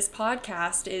framework of this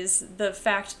podcast is the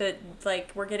fact that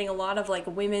like we're getting a lot of like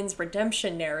women's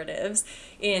redemption narratives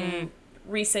in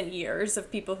recent years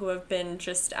of people who have been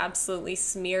just absolutely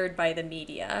smeared by the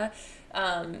media,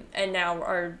 and now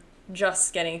are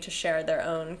just getting to share their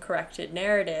own corrected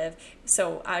narrative.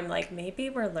 So I'm like, maybe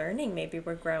we're learning, maybe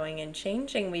we're growing and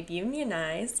changing. We've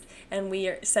unionized and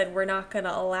said we're not going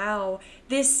to allow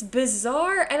this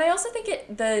bizarre, and I also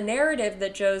think the narrative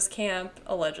that Joe's camp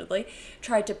allegedly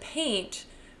tried to paint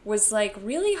was like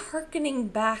really hearkening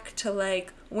back to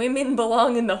like women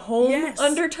belong in the home Yes.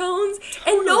 undertones,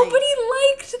 Totally. and nobody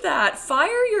liked that.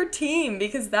 Fire your team,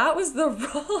 because that was the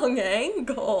wrong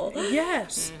angle.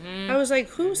 Yes. I was like,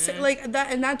 who's like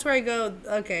that? And that's where I go,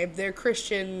 okay, their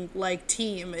Christian like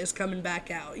team is coming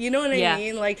back out. You know what I Yeah.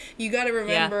 mean? Like, you got to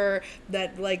remember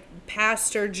that like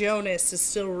Pastor Jonas is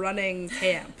still running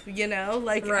camp, you know?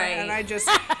 Like, Right. and I just,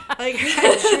 like,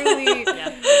 I truly,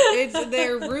 it's,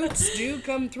 their roots do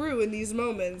come through in these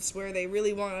moments where they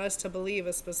really want us to believe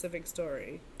a specific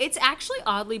story. It's actually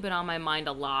oddly been on my mind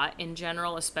a lot in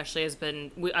general, especially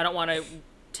I don't want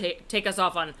to take us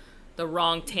off on the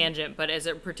wrong tangent, but as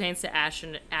it pertains to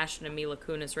Ashton and Mila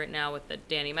Kunis right now with the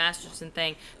Danny Masterson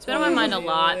thing, it's been on my mind a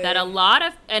lot that a lot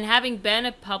of, and having been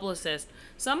a publicist,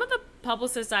 some of the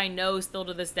publicists I know still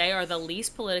to this day are the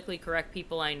least politically correct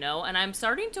people I know, and I'm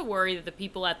starting to worry that the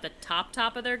people at the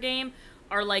top of their game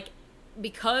are like,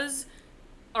 because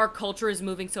our culture is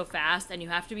moving so fast and you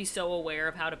have to be so aware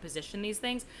of how to position these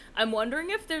things, I'm wondering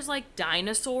if there's like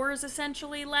dinosaurs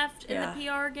essentially left in the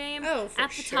PR game Oh, for at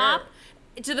the sure. top,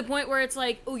 to the point where it's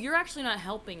like, oh, you're actually not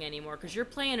helping anymore because you're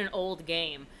playing an old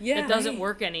game Yeah. that doesn't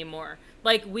work anymore.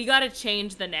 Like, we got to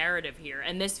change the narrative here,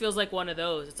 and this feels like one of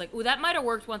those. It's like, oh, that might have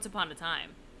worked once upon a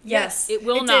time. Yes. It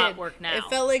will It not did. work now. It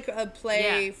felt like a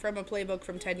play Yeah. from a playbook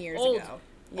from 10 years Old. ago.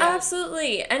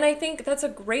 Absolutely. And I think that's a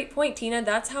great point, Tina.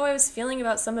 That's how I was feeling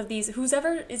about some of these.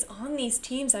 Whoever is on these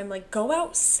teams, I'm like, go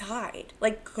outside.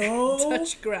 Like, go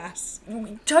Touch grass.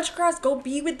 touch grass, go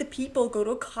be with the people, go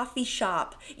to a coffee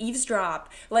shop, eavesdrop.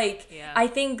 Like, Yeah. I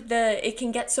think that it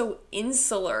can get so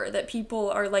insular that people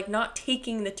are like not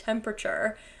taking the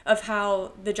temperature of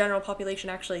how the general population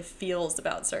actually feels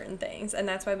about certain things. And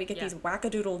that's why we get Yeah. these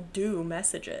wackadoodle-doo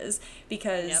messages,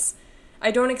 because I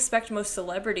don't expect most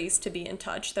celebrities to be in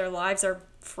touch. Their lives are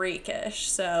freakish,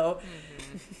 so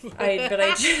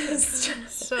I just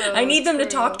So I need them to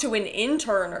true. talk to an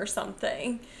intern or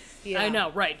something. Yeah. I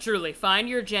know, right, truly. Find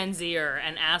your Gen Zer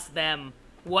and ask them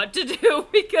what to do,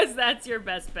 because that's your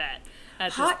best bet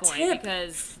at Hot this point. tip.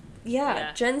 Because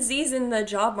Yeah, Gen Z's in the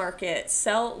job market.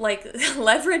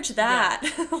 Leverage that.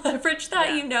 Leverage that.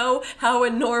 Yeah. You know how a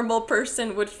normal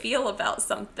person would feel about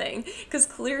something. Because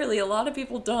clearly a lot of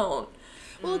people don't.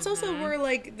 Well, it's also where,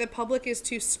 like, the public is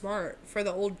too smart for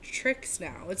the old tricks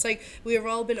now. It's like we have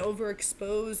all been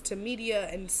overexposed to media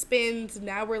and spins.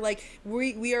 Now we're like,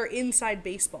 we are inside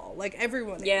baseball. Like,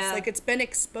 everyone Yeah. is. Like, it's been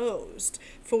exposed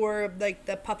for, like,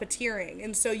 the puppeteering.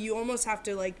 And so you almost have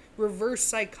to, like, reverse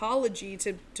psychology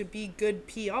to be good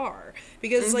PR.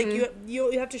 Because, like,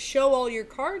 you have to show all your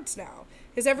cards now.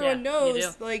 Because everyone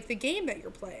knows, like, the game that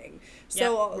you're playing.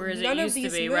 So whereas none it of used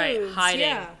these to be moves,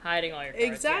 hiding all your cards.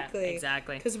 exactly, Yeah,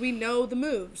 exactly. Because we know the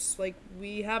moves. Like,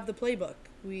 we have the playbook.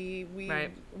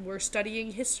 We're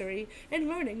studying history and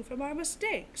learning from our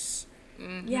mistakes.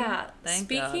 Yeah. Thank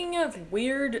Speaking of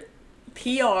weird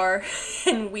PR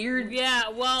and weird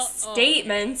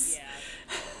statements.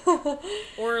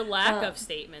 Or lack of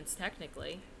statements,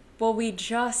 technically. Well, we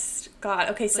just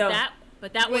got... Okay, so...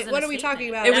 But that wasn't what a are we statement. talking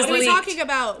about? It was What are we leaked. talking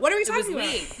about? What are we It was talking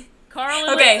about? leaked. Carl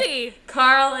and Lindsay.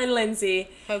 Carl and Lindsay.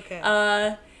 Okay.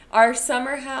 Our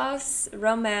summer house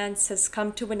romance has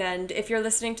come to an end. If you're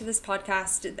listening to this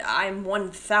podcast, I'm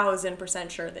 1,000%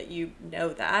 sure that you know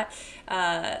that.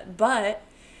 But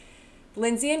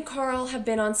Lindsay and Carl have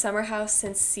been on Summer House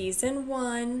since season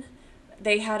 1.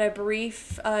 They had a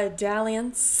brief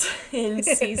dalliance in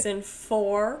season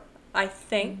 4, I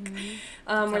think,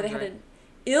 where they had an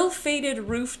ill-fated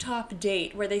rooftop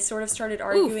date where they sort of started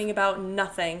arguing about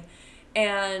nothing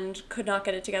and could not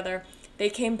get it together. They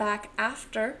came back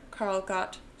after Carl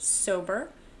got sober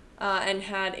and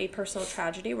had a personal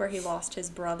tragedy where he lost his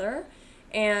brother.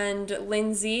 And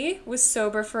Lindsay was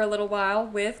sober for a little while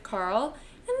with Carl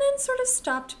and then sort of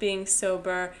stopped being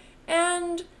sober.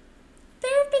 And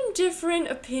there have been different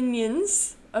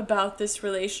opinions about this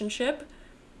relationship.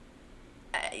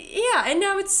 And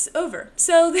now it's over.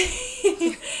 So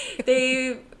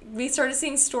we started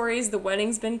seeing stories. The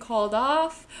wedding's been called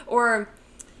off, or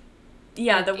the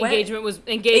engagement was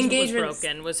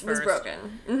broken. Was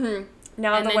broken. Mm-hmm.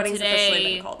 Now and the then wedding's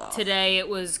officially been called off. Today it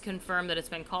was confirmed that it's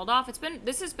been called off.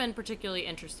 This has been particularly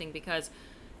interesting because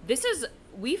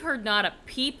we've heard not a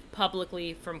peep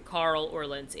publicly from Carl or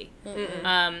Lindsay.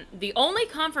 The only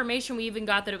confirmation we even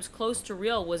got that it was close to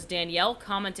real was Danielle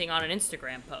commenting on an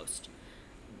Instagram post,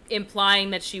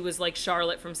 implying that she was like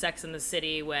Charlotte from Sex and the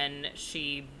City when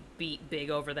she beat Big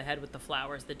over the head with the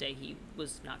flowers the day he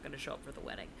was not going to show up for the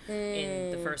wedding in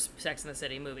the first Sex and the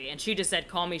City movie. And she just said,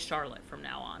 "Call me Charlotte from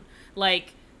now on."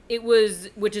 Like, it was,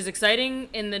 which is exciting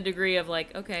in the degree of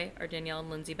like, okay, are Danielle and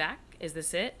Lindsay back? Is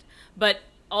this it? But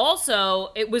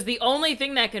also, it was the only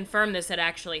thing that confirmed this had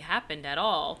actually happened at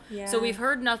all. Yeah. So we've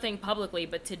heard nothing publicly,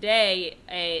 but today,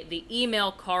 the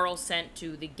email Carl sent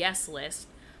to the guest list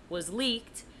was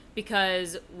leaked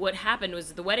because what happened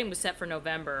was the wedding was set for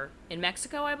November in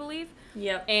Mexico, I believe.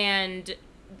 Yep. And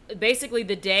basically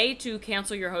the day to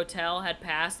cancel your hotel had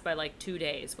passed by like 2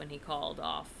 days when he called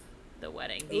off the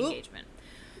wedding, the engagement.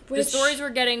 The stories we're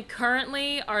getting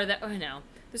currently are that,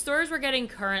 the stories we're getting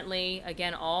currently,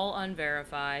 again, all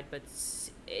unverified, but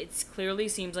it clearly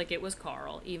seems like it was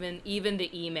Carl. Even the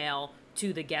email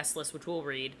to the guest list, which we'll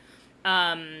read,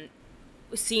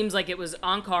 seems like it was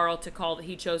on Carl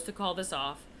he chose to call this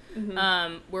off.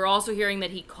 Mm-hmm. We're also hearing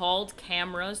that he called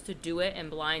cameras to do it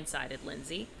and blindsided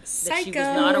Lindsay. Psycho. That she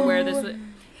was not aware this was...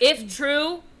 If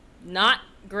true, not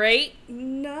great.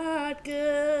 Not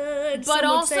good. But Some would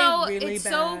also, say really it's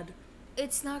bad.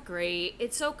 it's not great.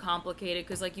 It's so complicated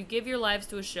because, like, you give your lives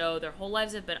to a show. Their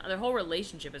whole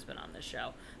relationship has been on this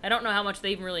show. I don't know how much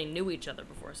they even really knew each other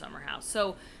before Summer House.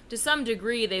 So, to some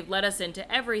degree, they've let us into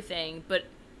everything, but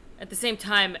at the same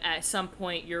time, at some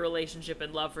point, your relationship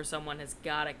and love for someone has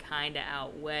got to kind of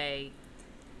outweigh.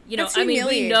 That's I mean,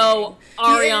 we know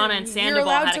Ariana and Sandoval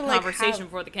had a conversation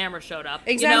before the camera showed up.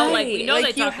 Exactly. We know they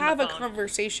you talked have on a the phone.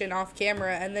 conversation off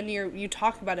camera, and then you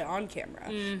talk about it on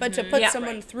camera. But to put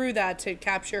someone through that to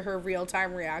capture her real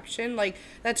time reaction, like,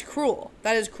 that's cruel.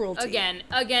 That is cruelty. Again,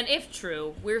 if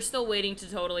true, we're still waiting to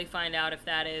totally find out if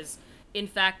that is in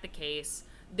fact the case.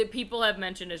 The people have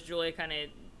mentioned, as Julia kind of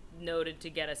noted to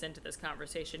get us into this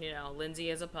conversation, Lindsay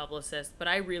is a publicist, but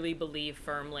I really believe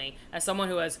firmly, as someone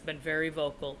who has been very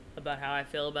vocal about how I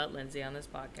feel about Lindsay on this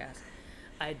podcast,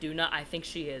 I think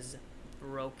she is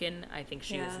broken. I think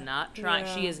she is not trying.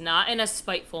 She is not in a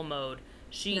spiteful mode.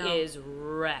 She is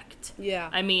wrecked. Yeah.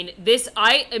 I mean,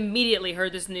 I immediately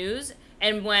heard this news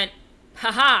and went,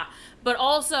 haha, but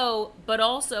also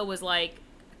was like,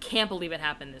 I can't believe it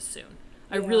happened this soon.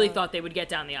 I really thought they would get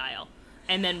down the aisle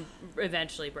and then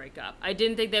eventually break up. I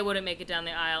didn't think they wouldn't make it down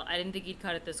the aisle. I didn't think he'd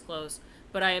cut it this close.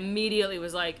 but I immediately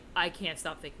was like, I can't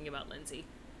stop thinking about Lindsay.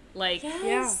 Like,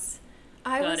 Yes.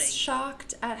 I Gutting. was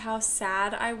shocked at how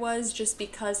sad I was just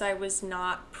because I was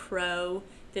not pro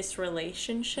this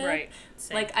relationship. Right.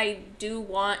 Same. Like, I do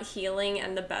want healing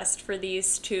and the best for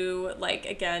these two. Like,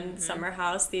 again, Summer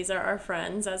House, these are our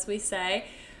friends, as we say.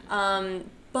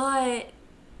 But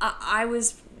I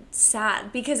was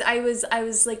sad because I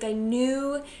was like, I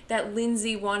knew that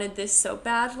Lindsay wanted this so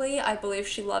badly. I believe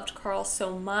she loved Carl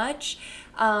so much.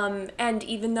 And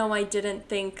even though I didn't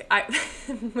think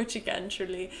which again,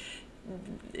 truly,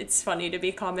 it's funny to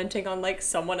be commenting on like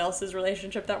someone else's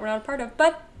relationship that we're not a part of,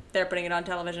 but they're putting it on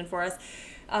television for us.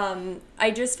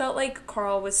 I just felt like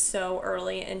Carl was so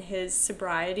early in his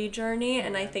sobriety journey,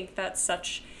 and I think that's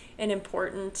such an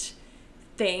important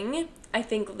thing. I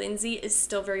think Lindsay is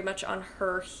still very much on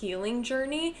her healing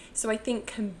journey, so I think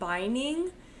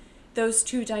combining those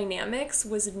two dynamics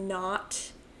was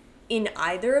not in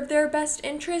either of their best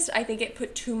interest. I think it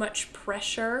put too much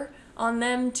pressure on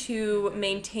them to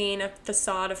maintain a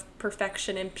facade of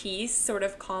perfection and peace, sort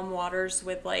of calm waters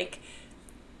with like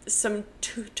some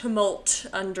tumult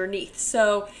underneath.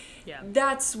 So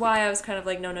that's why I was kind of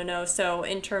like, no. So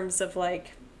in terms of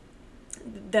like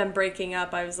them breaking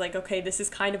up, I was like, okay, this is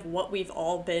kind of what we've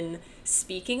all been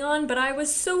speaking on, but I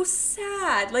was so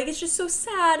sad. Like, it's just so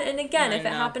sad. And again, if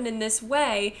it happened in this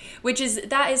way,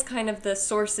 that is kind of the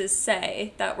sources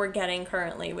say that we're getting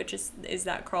currently, which is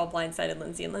that Carl blindsided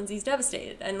Lindsay and Lindsay's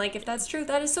devastated. And like, if that's true,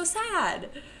 that is so sad.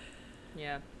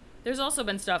 Yeah. There's also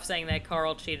been stuff saying that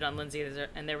Carl cheated on Lindsay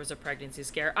and there was a pregnancy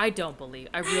scare. I really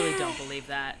don't believe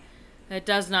that. It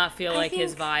does not feel like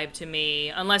his vibe to me,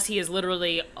 unless he has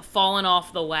literally fallen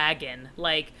off the wagon,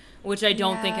 like, which I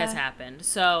don't think has happened.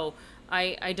 So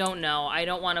I don't know. I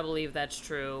don't want to believe that's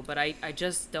true, but I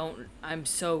just don't. I'm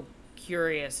so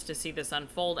curious to see this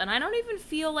unfold. And I don't even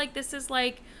feel like this is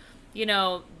like, you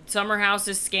know, Summer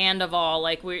House's Scandival.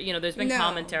 Like, we're, you know, there's been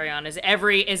commentary on is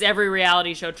every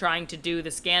reality show trying to do the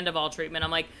Scandival treatment.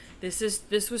 I'm like, this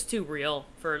was too real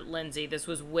for Lindsay. This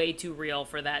was way too real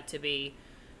for that to be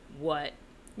what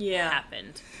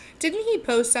happened. Didn't he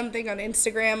post something on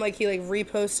Instagram, like he like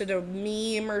reposted a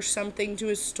meme or something to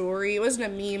his story? It wasn't a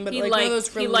meme, but like one of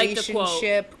those relationship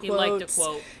quotes. He liked a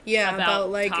quote. Yeah, about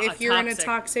like if you're in a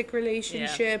toxic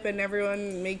relationship and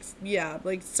everyone makes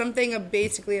like something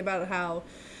basically about how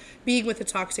being with a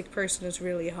toxic person is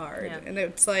really hard. Yeah. And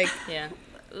it's like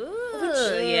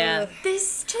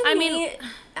This to me,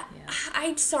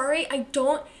 I'm sorry,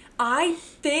 I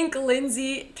think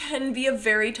Lindsay can be a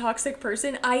very toxic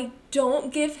person. I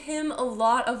don't give him a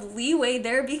lot of leeway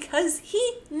there because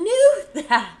he knew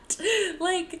that.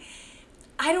 Like,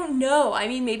 I don't know. I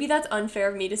mean, maybe that's unfair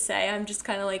of me to say. I'm just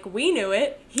kind of like, we knew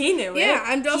it. He knew it.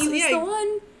 Yeah, and also, he was the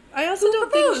one. I also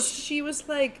don't think she was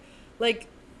like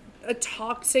a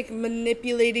toxic,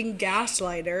 manipulating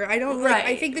gaslighter. I don't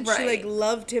I think that she like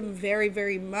loved him very,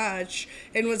 very much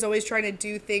and was always trying to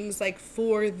do things like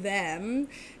for them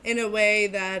in a way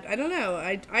that I don't know.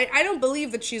 I don't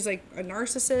believe that she's like a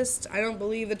narcissist. I don't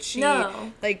believe that she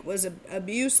like was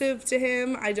abusive to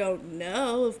him. I don't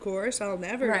know, of course. I'll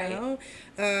never know.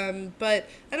 But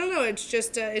I don't know. It's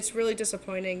just it's really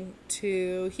disappointing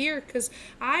to hear because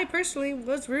I personally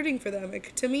was rooting for them.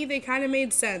 To me, they kind of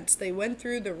made sense. They went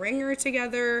through the ringer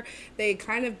together. They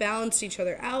kind of balanced each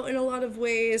other out in a lot of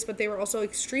ways, but they were also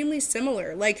extremely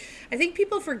similar. Like, I think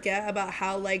people forget about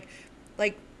how like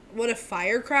what a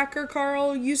firecracker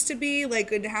Carl used to be, like,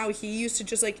 and how he used to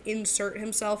just like insert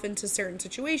himself into certain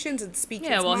situations and speak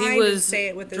his mind and say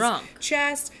it with drunk. His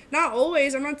chest. Not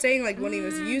always. I'm not saying like when he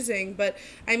was using, but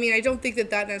I mean, I don't think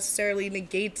that necessarily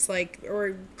negates like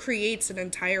or creates an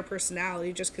entire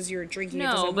personality just because you're drinking. It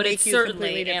doesn't but make it you a completely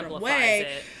certainly different amplifies way.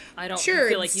 it. I don't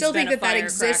feel like still he's think been a that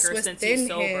exists firecracker since within he's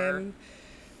sober. him.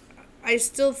 I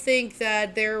still think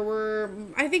that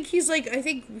I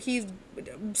think he's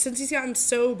since he's gotten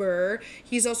sober,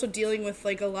 he's also dealing with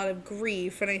like a lot of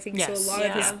grief, and I think so a lot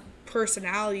of his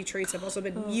personality traits have also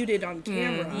been muted on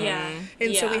camera.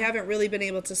 And so we haven't really been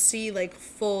able to see like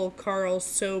full Carl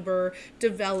sober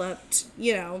developed,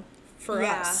 for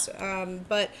us.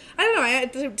 But I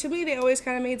don't know, to me they always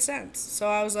kind of made sense. So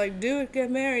I was like, do it,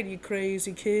 get married, you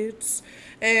crazy kids.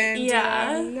 And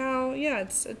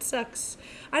it sucks.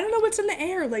 I don't know what's in the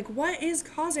air. Like, what is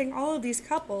causing all of these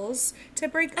couples to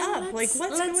break up? Like,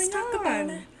 what's going on?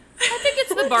 I think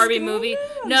it's the Barbie movie.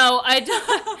 No, I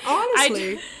don't.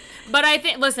 Honestly. But I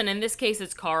think, listen, in this case,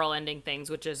 it's Carl ending things,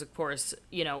 which is, of course,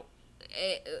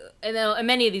 and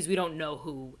many of these we don't know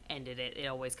who ended it. It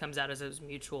always comes out as it was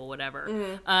mutual, whatever.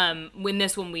 When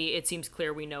this one, it seems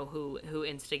clear we know who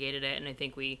instigated it, and I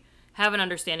think we have an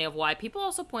understanding of why. People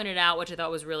also pointed out, which I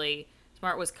thought was really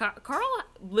smart was Carl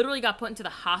literally got put into the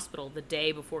hospital the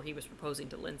day before he was proposing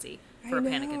to Lindsay for a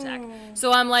panic attack.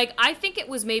 So I'm like, I think it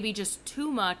was maybe just too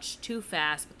much, too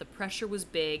fast, but the pressure was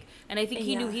big. And I think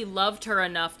he knew he loved her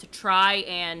enough to try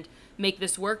and make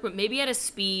this work, but maybe at a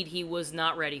speed he was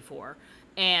not ready for.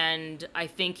 And I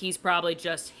think he's probably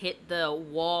just hit the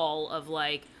wall of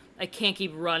like, I can't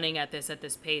keep running at this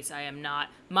pace. I am not.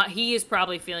 He is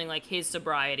probably feeling like his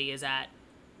sobriety is at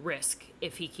risk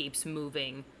if he keeps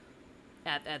moving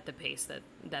at the pace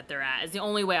that they're at. It's the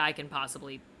only way I can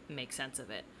possibly make sense of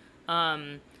it.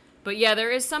 But yeah, there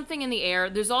is something in the air.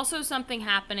 There's also something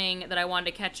happening that I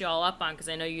wanted to catch you all up on because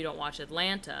I know you don't watch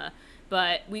Atlanta.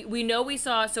 But we know we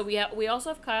saw, so we also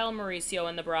have Kyle and Mauricio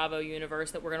in the Bravo universe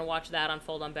that we're going to watch that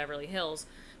unfold on Beverly Hills.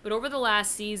 But over the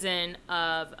last season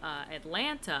of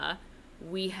Atlanta,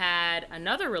 we had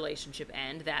another relationship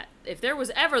end that if there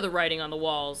was ever the writing on the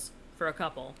walls for a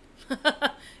couple,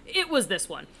 it was this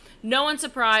one. No one's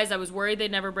surprised. I was worried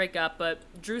they'd never break up, but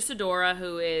Drew Sidora,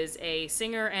 who is a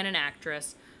singer and an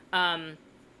actress, and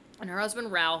her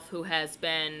husband Ralph, who has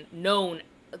been known,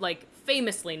 like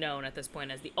famously known at this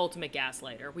point as the ultimate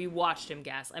gaslighter. We watched him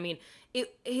gaslight. I mean, the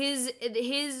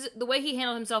way he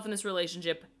handled himself in this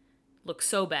relationship looked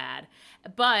so bad.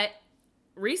 But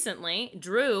recently,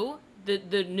 Drew,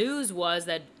 the news was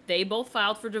that they both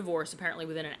filed for divorce apparently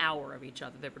within an hour of each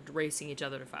other. They were racing each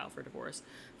other to file for divorce.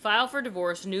 File for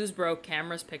divorce, news broke,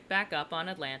 cameras picked back up on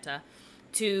Atlanta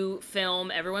to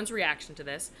film everyone's reaction to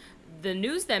this. The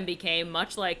news then became,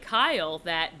 much like Kyle,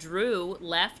 that Drew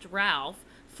left Ralph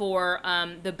for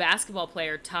the basketball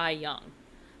player Ty Young.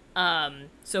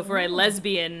 So for a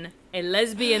lesbian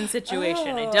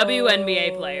situation, a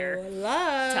WNBA player.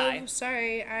 Love. Ty.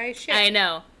 Sorry, I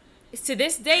know. To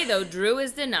this day, though, Drew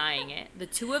is denying it. The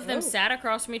two of them sat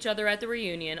across from each other at the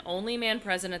reunion. Only man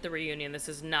present at the reunion. This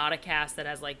is not a cast that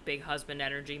has, like, big husband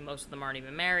energy. Most of them aren't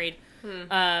even married.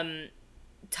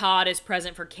 Todd is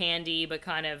present for Candy, but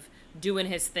kind of doing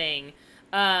his thing.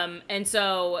 And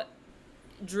so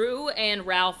Drew and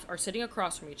Ralph are sitting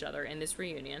across from each other in this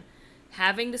reunion,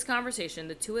 having this conversation.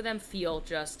 The two of them feel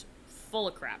just full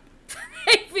of crap.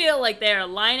 They feel like they're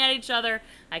lying at each other.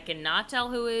 I cannot tell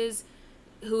who is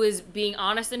being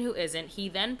honest and who isn't. He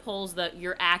then pulls the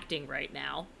 "you're acting right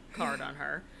now" card on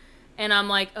her. And I'm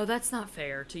like, oh, that's not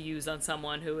fair to use on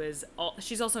someone who is...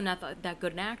 she's also not that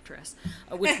good an actress,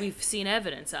 which we've seen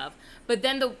evidence of. But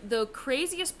then the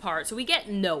craziest part... So we get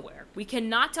nowhere. We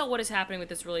cannot tell what is happening with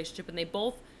this relationship, and they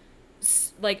both,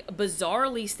 like,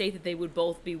 bizarrely state that they would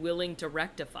both be willing to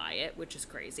rectify it, which is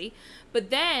crazy.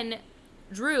 But then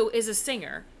Drew is a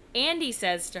singer. Andy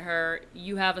says to her,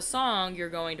 you have a song you're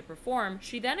going to perform.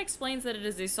 She then explains that it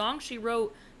is a song she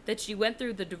wrote that she went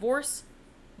through the divorce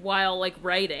while, like,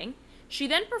 writing. She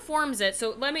then performs it.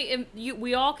 So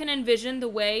we all can envision the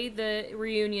way the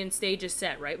reunion stage is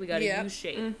set, right? We got a U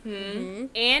shape. Mm-hmm.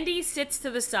 Andy sits to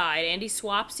the side. Andy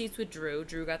swaps seats with Drew.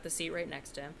 Drew got the seat right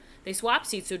next to him. They swap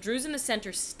seats. So Drew's in the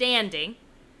center standing,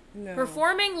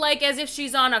 performing like as if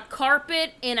she's on a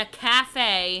carpet in a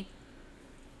cafe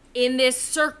in this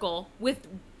circle with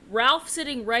Ralph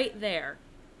sitting right there.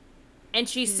 And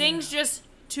she sings just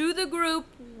to the group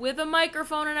with a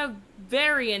microphone and a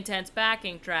very intense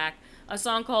backing track, a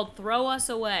song called Throw Us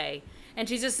Away. And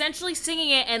she's essentially singing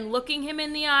it and looking him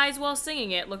in the eyes while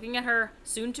singing it, looking at her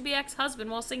soon-to-be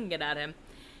ex-husband while singing it at him.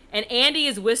 And Andy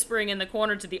is whispering in the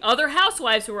corner to the other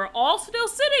housewives who are all still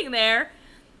sitting there,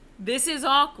 this is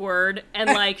awkward, and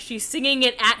like she's singing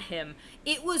it at him.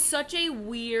 It was such a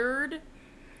weird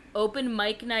open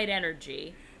mic night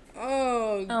energy.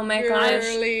 Oh my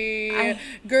girly. gosh.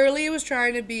 Girly was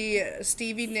trying to be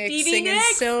Stevie Nicks singing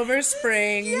Silver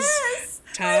Springs. Yes.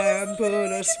 Time put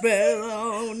a spell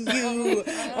on you.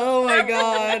 Oh my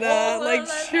god. Like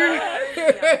truly.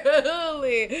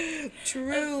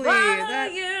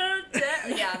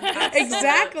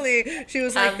 Exactly. She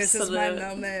was like, this is my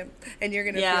moment. And you're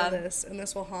going to feel this. And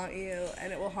this will haunt you.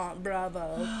 And it will haunt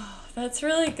Bravo. That's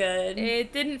really good.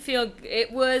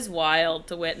 It was wild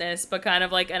to witness, but kind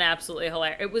of like an absolutely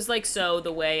hilarious. It was like so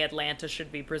the way Atlanta should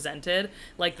be presented.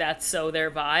 Like that's so their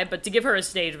vibe. But to give her a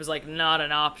stage was like not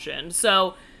an option.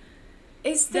 So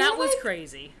that was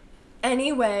crazy.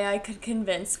 Any way I could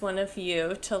convince one of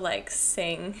you to like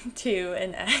sing to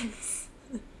an ex?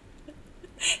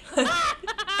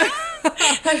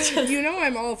 You know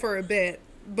I'm all for a bit.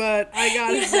 But I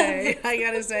gotta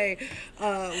say,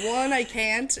 one, I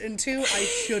can't, and two, I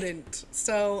shouldn't.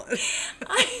 So,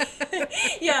 I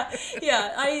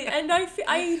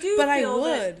do. But feel I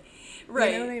would. That,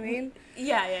 right. You know what I mean?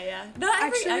 Yeah. Not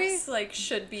every ex like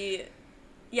should be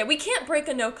Yeah, we can't break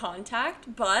a no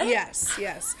contact, but... Yes.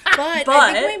 But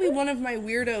I think maybe one of my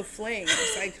weirdo flings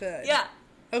I could. Yeah.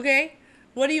 Okay?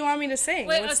 What do you want me to sing?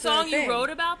 Wait, What's a song the you thing? wrote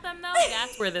about them, though?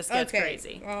 That's where this gets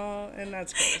crazy. Oh, and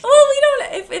that's crazy. Well, we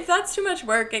don't... If that's too much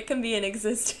work, it can be an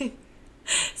existing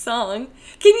song.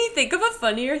 Can you think of a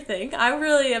funnier thing? I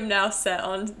really am now set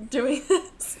on doing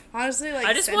this. Honestly, like,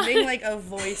 I just sending, want- like, a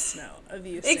voice note of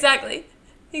you singing. Exactly.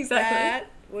 That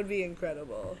would be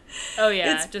incredible. Oh,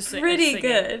 yeah. It's just pretty sing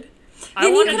good. it. I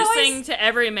And you wanted can to always- sing to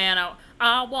every man.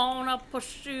 I wanna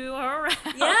push you around.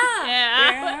 Yeah.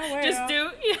 Yeah, Just well. do.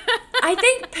 Yeah. I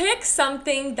think pick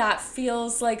something that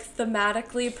feels like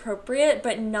thematically appropriate,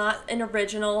 but not an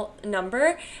original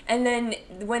number. And then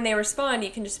when they respond,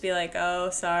 you can just be like, "Oh,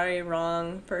 sorry,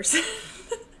 wrong person."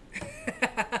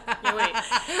 Yeah, wait.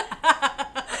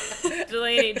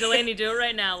 Delaney, do it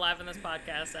right now, live on this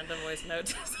podcast. Send a voice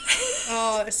note.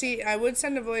 Oh, see, I would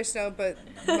send a voice note, but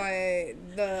the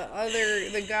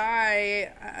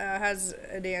guy has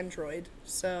an Android,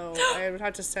 so I would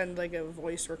have to send like a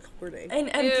voice recording. An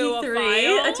Ew, MP3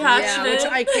 a file? attachment.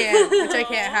 Yeah, which I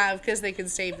can't have because they can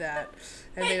save that,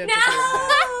 and they don't deserve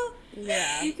that. No.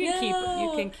 Yeah.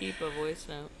 You can keep a voice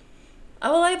note.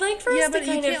 Oh, well, I'd like for Yeah, us but to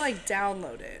you kind can't of. like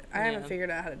download it. I haven't Yeah.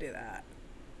 figured out how to do that.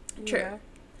 You True. know?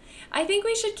 I think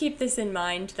we should keep this in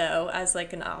mind, though, as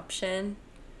like an option.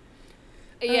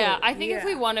 Yeah, Oh, I think if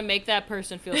we yeah. want to make that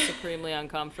person feel supremely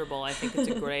uncomfortable, I think it's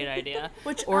a great idea.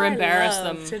 Which or I embarrass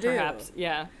love them, to do. perhaps.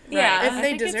 Yeah. Yeah. Right. If I they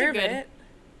think it's a deserve good- it.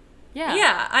 Yeah.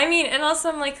 Yeah, I mean, and also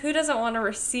I'm like, who doesn't want to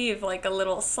receive like a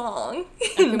little song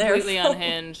in their Completely phone?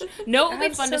 unhinged. No, what would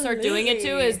be fun to start doing it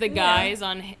too is the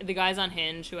Absolutely. guys on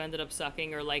Hinge who ended up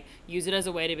sucking, or like use it as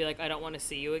a way to be like, I don't want to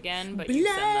see you again, but you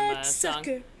send them a Blood song.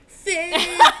 sucker, fake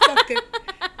fucker,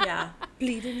 Yeah.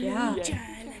 bleeding Yeah.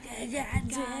 dry like a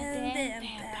goddamn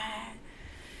vampire.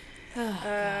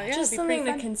 Yeah, Just it'd be something pretty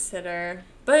to fun. consider.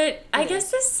 But I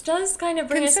guess this does kind of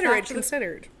bring us back to the...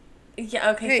 Considered.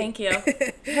 Yeah, okay, Hey. thank you.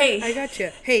 Hey. I got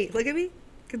you. Hey, look at me.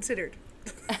 Considered.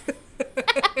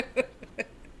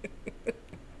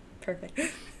 Perfect.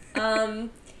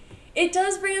 It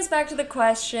does bring us back to the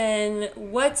question,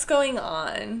 what's going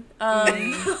on?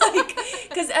 Like,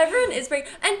 because everyone is bringing,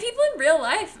 and people in real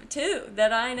life too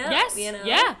that I know. Yes. You know?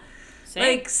 Yeah. Same.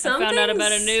 Like, I found out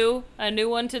about something's- a new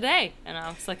one today, and I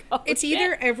was like, oh, It's shit.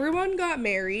 either everyone got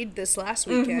married this last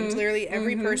weekend. Literally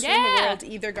every person in the Yeah. world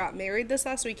either got married this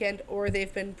last weekend or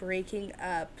they've been breaking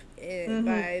up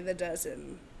by the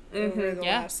dozen over the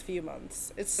Yeah. last few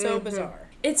months. It's so bizarre.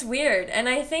 It's weird, and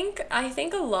I think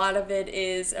a lot of it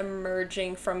is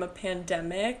emerging from a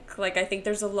pandemic. Like, I think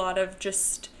there's a lot of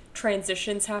just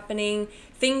transitions happening,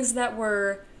 things that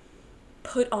were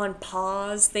put on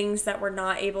pause, things that were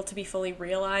not able to be fully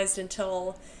realized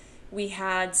until we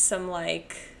had some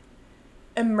like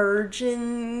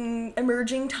emerging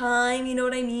time, you know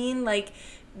what I mean? Like,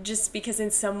 just because in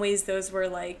some ways those were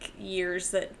like years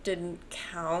that didn't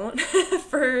count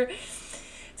for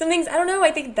some things. I don't know, I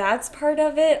think that's part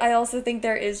of it. I also think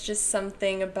there is just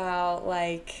something about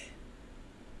like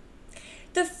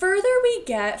the further we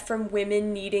get from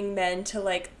women needing men to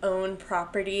like own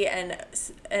property and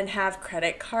have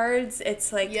credit cards,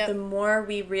 it's like Yep. the more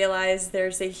we realize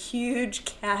there's a huge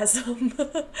chasm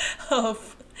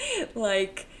of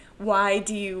like, why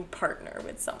do you partner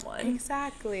with someone?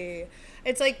 Exactly.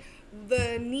 It's like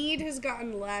the need has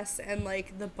gotten less and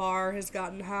like the bar has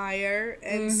gotten higher,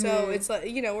 and so it's like,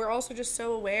 you know, we're also just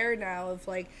so aware now of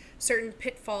like certain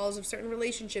pitfalls of certain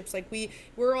relationships. Like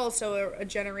we're also a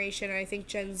generation, and I think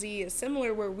Gen Z is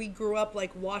similar, where we grew up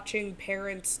like watching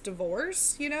parents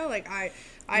divorce, you know, like I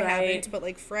Right. haven't, but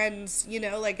like friends, you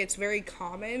know, like it's very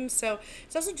common. So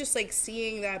it's also just like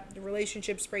seeing that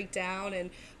relationships break down and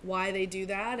why they do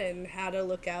that and how to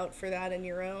look out for that in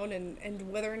your own,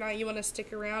 and whether or not you want to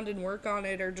stick around and work on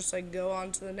it or just like go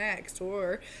on to the next,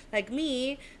 or like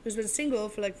me, who's been single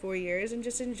for like 4 years and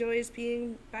just enjoys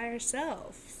being by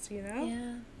herself, you know?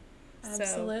 Yeah, So-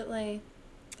 absolutely.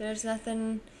 There's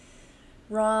nothing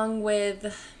wrong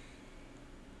with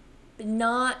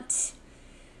not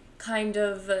kind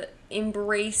of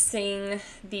embracing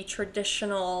the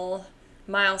traditional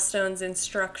milestones and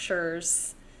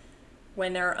structures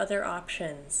when there are other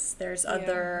options. There's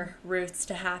other routes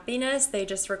to happiness. They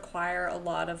just require a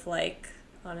lot of like,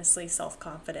 honestly,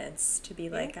 self-confidence to be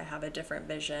like, I have a different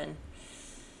vision.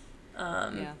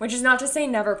 Which is not to say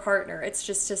never partner. It's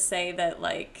just to say that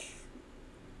like,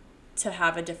 to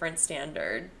have a different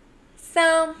standard.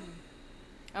 So,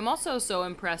 I'm also so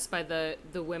impressed by the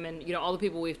women, you know, all the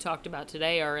people we've talked about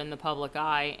today are in the public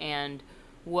eye, and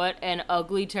what an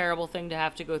ugly, terrible thing to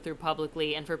have to go through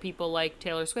publicly, and for people like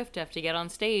Taylor Swift to have to get on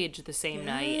stage the same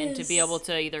night and to be able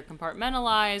to either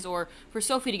compartmentalize, or for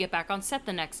Sophie to get back on set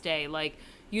the next day. Like,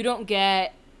 you don't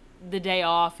get the day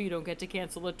off, you don't get to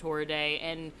cancel a tour day,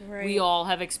 and we all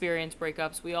have experienced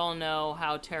breakups. We all know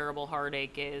how terrible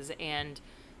heartache is, and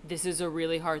this is a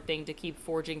really hard thing to keep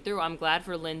forging through. I'm glad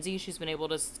for Lindsay. She's been able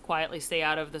to quietly stay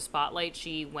out of the spotlight.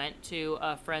 She went to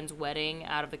a friend's wedding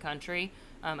out of the country,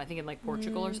 I think in like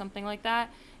Portugal or something like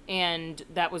that. And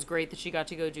that was great that she got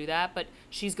to go do that. But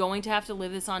she's going to have to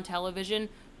live this on television.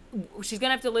 She's going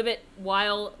to have to live it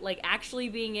while like actually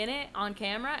being in it on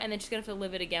camera. And then she's going to have to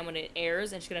live it again when it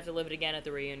airs. And she's going to have to live it again at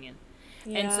the reunion.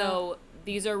 Yeah. And so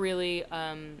these are really,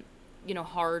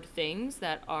 hard things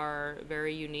that are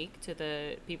very unique to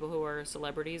the people who are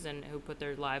celebrities and who put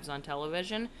their lives on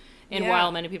television. And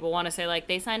while many people want to say, like,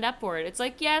 they signed up for it, it's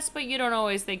like, yes, but you don't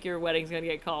always think your wedding's going to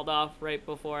get called off right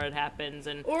before it happens.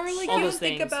 And or, like, all you those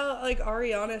think things. about, like,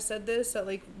 Ariana said this at,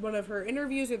 like, one of her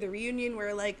interviews or the reunion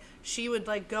where, like, she would,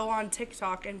 like, go on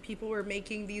TikTok and people were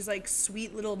making these, like,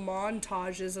 sweet little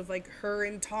montages of, like, her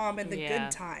and Tom and the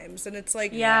good times. And it's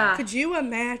like, could you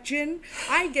imagine?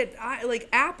 Like,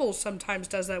 Apple sometimes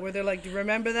does that where they're like,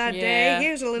 remember that day?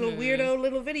 Here's a little weirdo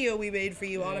little video we made for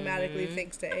you automatically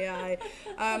thanks to AI.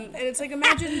 And it's like,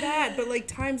 imagine that, but like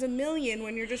times a million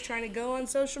when you're just trying to go on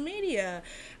social media.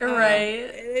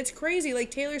 It's crazy. Like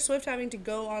Taylor Swift having to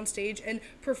go on stage and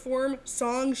perform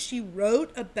songs she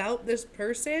wrote about this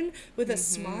person with a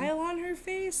smile on her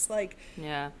face. Like,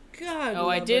 God. Oh,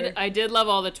 I did love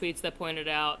all the tweets that pointed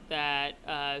out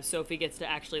that Sophie gets to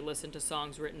actually listen to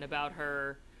songs written about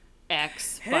her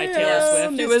ex by Taylor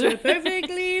Swift. It was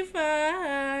perfectly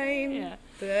fine. Yeah.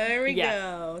 There we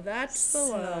go. That's the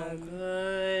one.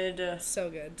 Good.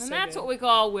 So good. And that's what we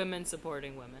call women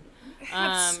supporting women.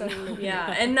 Absolutely.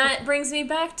 Yeah, and that brings me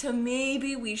back to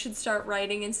maybe we should start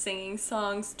writing and singing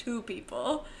songs to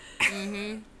people.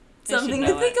 Mm-hmm. Something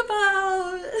to think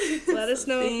about. Let us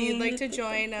know if you'd like to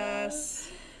join us.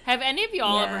 Have any of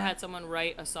y'all ever had someone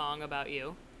write a song about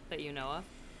you that you know of?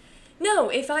 No,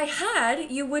 if I had,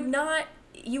 you would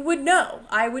know.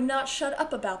 I would not shut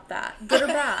up about that, good or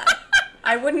bad.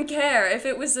 I wouldn't care. If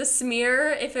it was a smear,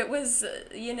 if it was,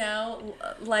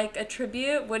 like a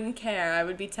tribute, wouldn't care. I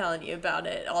would be telling you about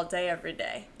it all day, every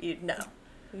day. You'd know.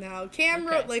 No, Cam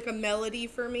wrote like a melody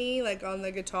for me, like on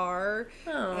the guitar,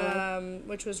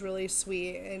 which was really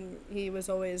sweet, and he was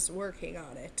always working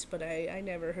on it, but I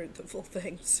never heard the full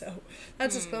thing, so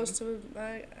that's as close to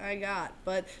I got.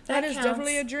 But that is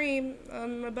definitely a dream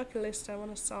on my bucket list. I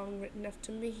want a song written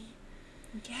after me.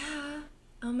 Yeah.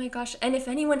 Oh my gosh. And if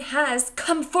anyone has,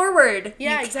 come forward.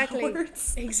 Yeah, exactly.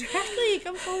 Cowards. Exactly.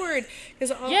 Come forward.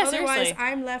 Because otherwise seriously.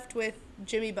 I'm left with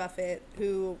Jimmy Buffett,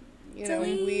 who,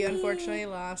 we unfortunately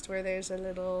lost, where there's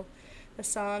a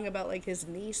song about like his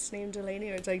niece named Delaney,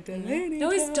 or it's like Delaney.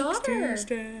 No, his talks daughter. to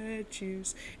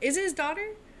statues. Is it his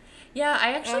daughter? Yeah,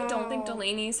 I actually don't think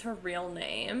Delaney's her real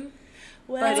name.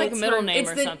 Well, it's like a middle her, name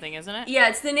or something, isn't it? Yeah,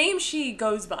 it's the name she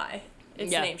goes by.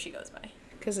 It's the name she goes by.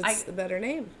 Because it's the better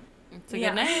name. It's a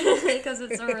good name. Because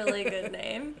it's a really good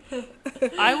name.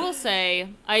 I will say,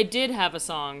 I did have a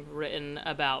song written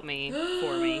about me,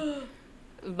 for me,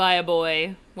 by a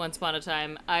boy once upon a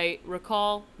time. I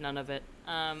recall none of it,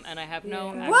 and I have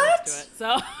no access to it. So,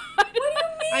 what do you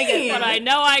mean? I get that. But I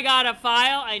know I got a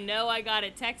file. I know I got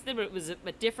it texted, but it was a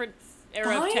different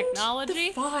era of technology.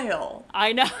 The file.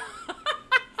 I know.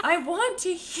 I want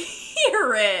to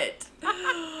hear it.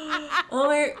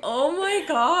 Oh my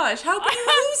gosh. How can you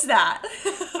lose that?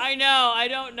 I know. I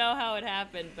don't know how it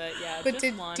happened, but yeah. But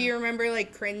do you remember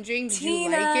like cringing? Did you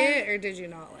like it or did you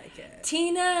not like it?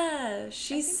 Tina,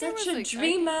 she's such a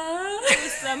dreamer. There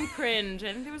was some cringe.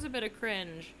 I think there was a bit of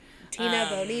cringe. Tina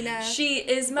Bonina. She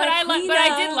is my queen. But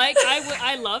I did like.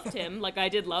 I loved him. Like I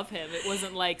did love him. It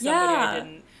wasn't like somebody I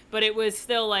didn't. But it was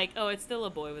still like, oh, it's still a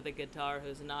boy with a guitar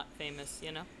who's not famous,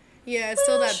 Yeah, it's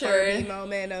still that Barbie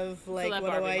moment of like, what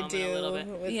do I do?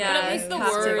 With yeah, but at least the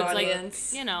words,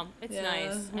 audience. Like, it's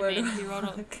nice. I mean, he wrote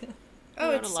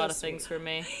a lot of things for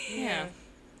me. Yeah.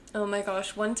 Oh my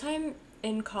gosh, one time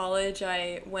in college,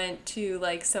 I went to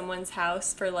like someone's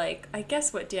house for like, I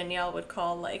guess what Danielle would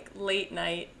call like late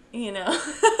night.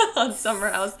 On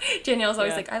summer house. Danielle's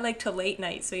always like, I like to late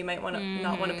night, so you might want to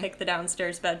not want to pick the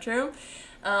downstairs bedroom.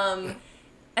 And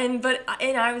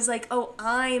I was like, oh,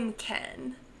 I'm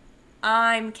Ken,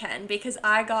 because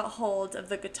I got hold of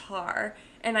the guitar,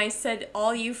 and I said,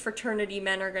 all you fraternity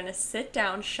men are gonna sit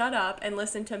down, shut up, and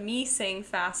listen to me sing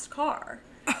Fast Car.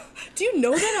 Do you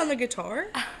know that on the guitar?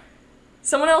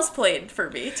 Someone else played for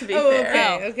me, to be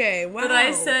fair. Okay, wow. But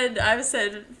I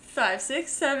said, 5,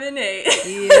 6, 7, 8.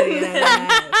 You get a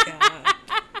fast car.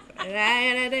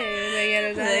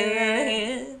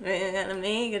 Gotta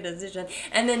make a decision.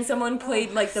 And then someone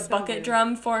played like the so bucket good.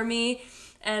 drum for me.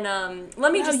 And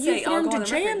let me Wow, just say, you I'll formed go on a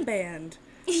the jam record. band.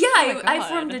 Yeah, my I God.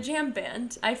 formed a jam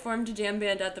band. I formed a jam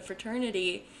band at the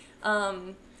fraternity.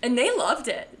 And they loved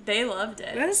it. They loved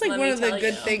it. That is like let one me of the tell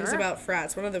good you. things Sure. about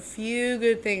frats. One of the few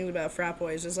good things about frat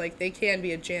boys is like they can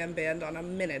be a jam band on a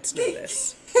minute's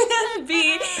notice.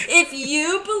 Be if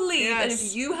you believe and Yes.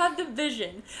 if you have the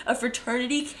vision, a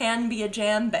fraternity can be a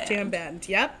jam band. Jam band.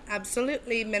 Yep,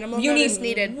 absolutely. Minimal You notice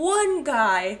need needed. one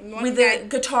guy One with guy. a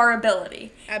guitar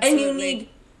ability, and you Absolutely. need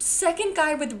second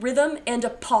guy with rhythm and a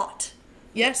pot.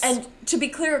 Yes. And to be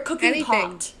clear, a cooking anything.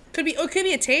 pot. Could be. It could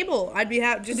be a table. I'd be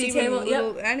happy. Just be a even table, yep.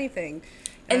 little anything.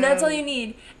 And that's all you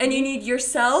need. And you need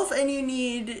yourself, and you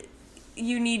need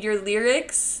your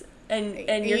lyrics, and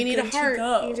you're you need a good heart. to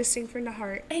go. You just sing from the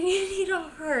heart. And you need a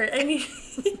heart. And you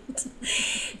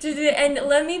and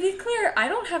let me be clear, I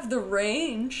don't have the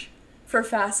range for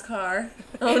fast car.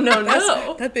 Oh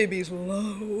no. That baby's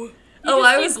low. Oh,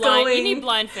 I was going. You need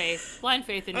blind faith. Blind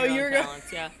faith in your you own were go-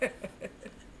 talents, yeah.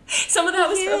 Some of that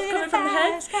was coming from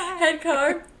fast car. head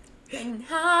car. And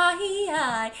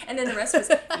hi, and then the rest was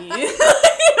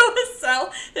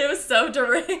it was so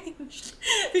deranged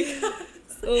because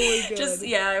Oh my god. just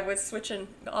I was switching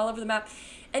all over the map,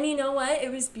 and you know what?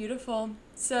 It was beautiful.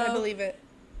 So I believe it.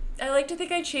 I like to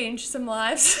think I changed some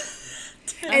lives.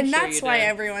 And sure that's you why did.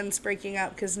 everyone's breaking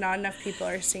up, because not enough people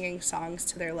are singing songs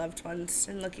to their loved ones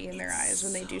and looking in their eyes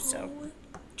when they do so.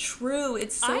 True,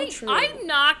 it's so true. I'm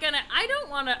not gonna. I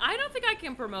don't think I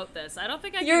can promote this. I don't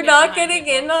think I can. You're get not behind getting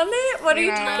people. in on it? What are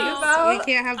you No, talking No. about? We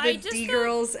can't have I the just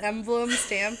D-Girls emblem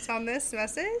stamped on this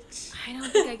message. I don't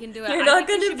think I can do it. You're I not think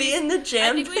we going to should be in the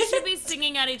jam I think we should band. be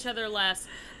singing at each other less.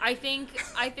 I think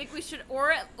we should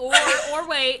or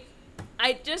wait.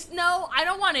 I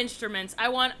don't want instruments. I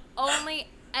want only,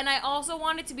 and I also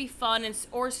want it to be fun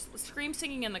or scream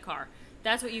singing in the car.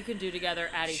 That's what you can do together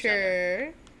at each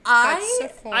other. Sure. That's so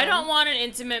fun. I don't want an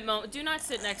intimate moment. Do not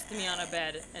sit next to me on a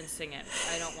bed and sing it.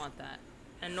 I don't want that.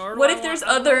 And nor do What I if there's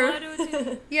want, other- I do it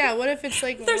too. Yeah, what if it's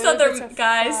like... There's what if other it's a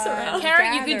guys fun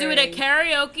around. You can do it at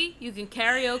gathering? karaoke. You can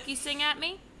karaoke sing at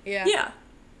me. Yeah. Yeah.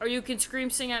 Or you can scream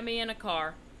sing at me in a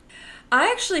car. I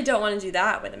actually don't want to do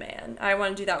that with a man. I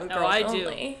want to do that with girls I do.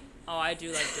 only. Oh, I do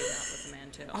like doing that with a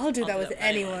man too. I'll do that with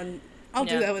anyone. I'll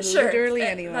do Yeah. that with Sure, literally that-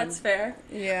 anyone. That's fair.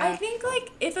 Yeah. I think,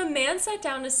 like, if a man sat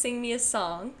down to sing me a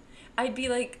song, I'd be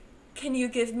like, can you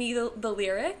give me the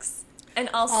lyrics? And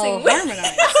I'll I'll sing with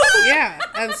harmonize. Yeah,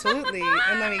 absolutely.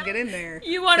 And let me get in there.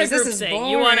 You want a 'Cause this group is sing.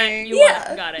 You want boring. to.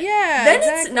 Yeah. Got it. Yeah, Then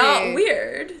exactly. it's not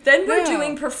weird. Then we're No.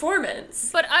 doing performance.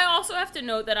 But I also have to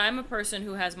note that I'm a person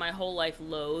who has my whole life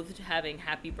loathed having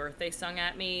happy birthday sung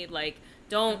at me. Like,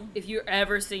 if you're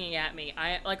ever singing at me,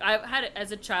 I've had,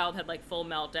 as a child, had like full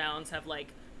meltdowns, have like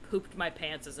pooped my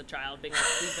pants as a child, being like,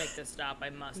 please make this stop, I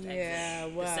must exit Yeah,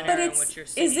 the wow. scenario But in it's, which you're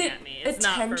is singing it at me. It's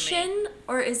not for me. attention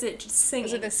or is it just singing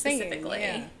Is it the singing? specifically?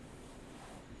 Yeah.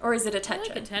 Or is it I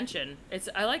attention? like attention.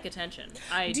 I like attention.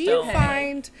 I Do you don't.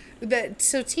 find that...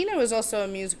 So Tina was also a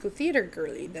musical theater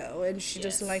girly, though, and she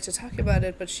doesn't Yes. like to talk about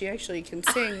it, but she actually can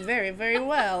sing very, very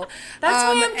well. That's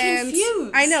why I'm and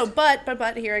confused. I know,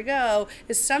 but here I go,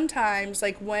 is sometimes,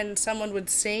 like, when someone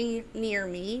would sing near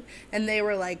me, and they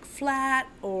were, like, flat,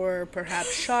 or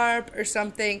perhaps sharp, or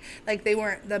something, like, they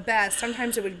weren't the best,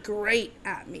 sometimes it would grate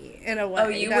at me, in a way. Oh,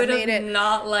 you that would made have it...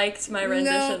 not liked my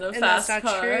rendition No, of and Fast that's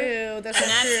not Car. true. That's And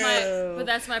not true. but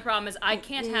that's my problem is I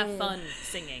can't have fun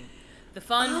singing. The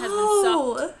fun has been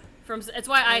Oh, sucked from. It's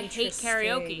why I hate Interesting.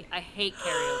 karaoke. I hate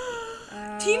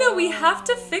karaoke. Tina, we have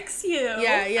to fix you.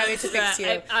 Yeah, we have to fix you.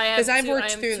 Because I've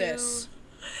worked through this.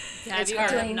 Have It's you? hard.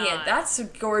 I have Dang it, not. that's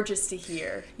gorgeous to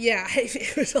hear. Yeah,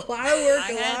 it was a lot of work,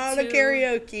 I a had lot of to-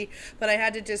 karaoke, but I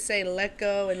had to just say let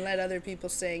go and let other people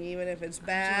sing, even if it's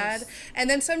bad. And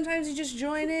then sometimes you just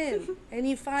join in and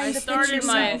you find I the pitch started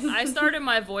yourself.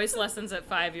 my voice lessons at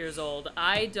 5 years old.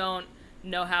 I don't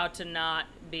know how to not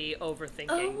be overthinking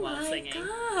Oh while my singing.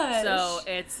 gosh. So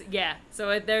it's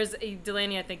there's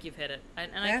Delaney. I think you've hit it,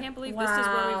 and I Yeah. can't believe this is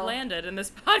where we've Wow. landed in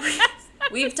this podcast.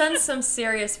 We've done some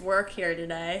serious work here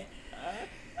today.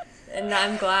 And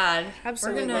I'm glad.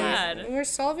 Absolutely. We're gonna, Glad. We're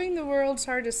solving the world's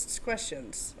hardest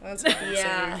questions. That's what I'm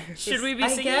yeah. saying. Should we be I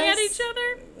singing guess at each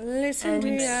other? Listen to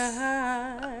And- your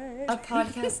heart. A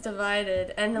podcast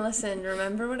divided. And listen,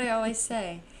 remember what I always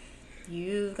say.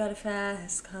 You've got a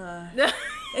fast car.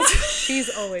 She's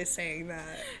always saying that.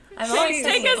 I'm always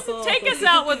Take saying us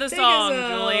out with a Take song, us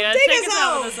out. Julia. Take Take us us out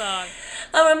out. with a song.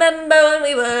 I remember when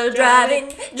we were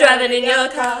driving in your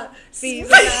car. See the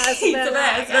lights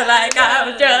like I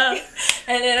was drunk.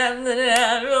 And then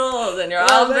I'm rolls and you're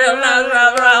all built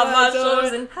around my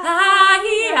shoulders and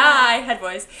high head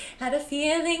voice. Had a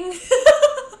feeling.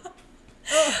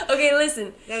 Okay,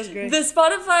 listen. That was great. The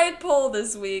Spotify poll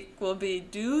this week will be: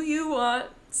 do you want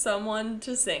someone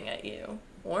to sing at you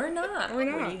or not? Or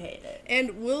not. Or do you hate it?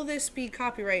 And will this be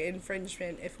copyright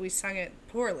infringement if we sung it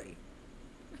poorly?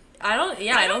 I don't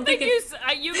think it's...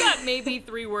 you got maybe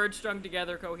 3 words strung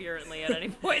together coherently at any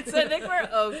point, so I think we're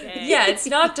okay. Yeah, it's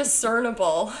not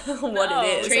discernible what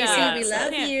it is. Tracy, Yeah. we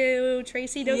love you.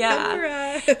 Tracy, don't come for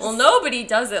us. Well, nobody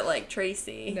does it like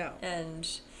Tracy. No.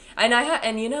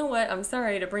 And you know what? I'm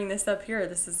sorry to bring this up here.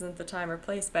 This isn't the time or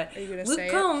place, but Are you gonna Luke say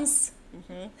it? Combs.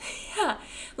 Yeah,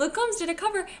 Luke Combs did a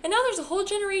cover, and now there's a whole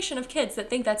generation of kids that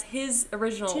think that's his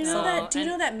original Do you know song. that? Do you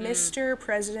know that Mr.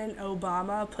 President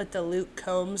Obama put the Luke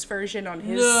Combs version on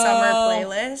his summer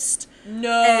playlist? No,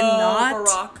 And not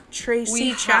Barack. Tracy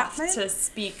We Chapman? have to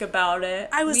speak about it.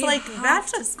 I was We like, have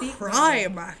that's to a speak about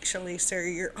crime, actually, sir.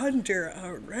 You're under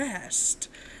arrest.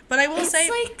 But I will say,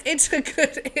 like- it is a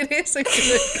good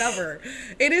cover.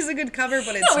 It is a good cover,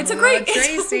 but it's, No, it's a not great-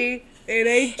 Tracy. It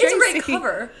ain't Tracy. It's a great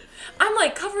cover. I'm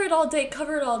like, cover it all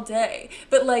day.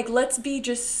 But like, let's be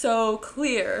just so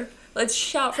clear. Let's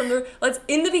shout from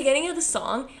in the beginning of the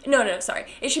song. No, sorry.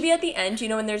 It should be at the end,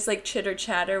 when there's like chitter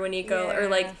chatter when you go, or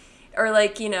like,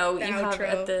 The you have outro.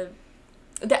 at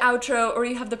the outro, or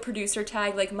you have the producer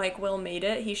tag, like Mike Will made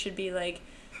it. He should be like,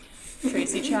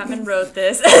 Tracy Chapman wrote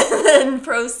this, and then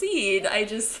proceed. I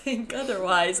just think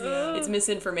otherwise it's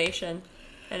misinformation.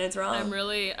 And it's wrong.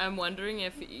 I'm wondering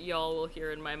if y'all will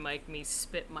hear in my mic me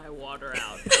spit my water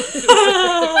out.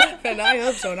 And I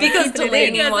hope so. And I'm Because keeping it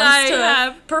in. Delaney Because wants I to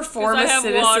have- perform because a I have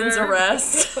citizen's water.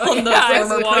 arrest on the I have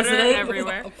former water president.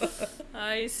 everywhere.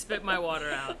 I spit my water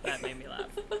out. That made me laugh.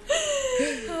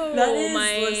 That is,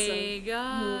 my listen.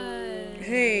 god.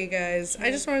 Hey guys,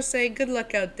 I just want to say good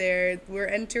luck out there. We're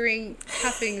entering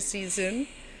cuffing season.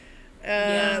 We've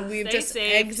Stay just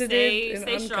safe, exited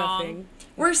stay an strong. uncuffing.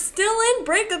 We're still in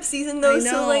breakup season though, I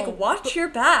so know. like watch your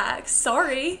back.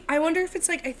 Sorry. I wonder if it's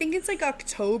like, I think it's like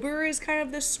October is kind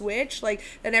of the switch. Like,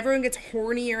 then everyone gets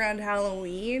horny around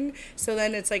Halloween. So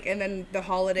then it's like, and then the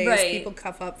holidays, Right. people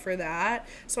cuff up for that.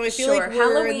 So I feel Sure, like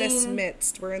we're in this Halloween-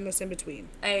 midst. We're in this in between.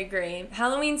 I agree.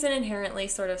 Halloween's an inherently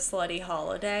sort of slutty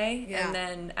holiday. Yeah. And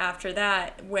then after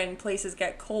that, when places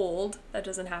get cold, that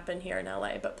doesn't happen here in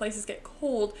LA, but places get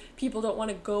cold, people don't want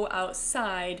to go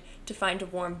outside to find a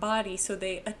warm body, so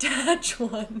they attach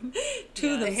one to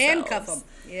themselves. They handcuff them.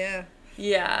 Yeah.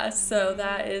 Yeah, so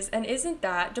that is, and isn't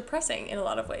that depressing in a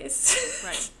lot of ways?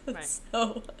 Right.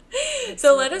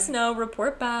 So let us know,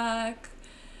 report back.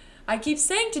 I keep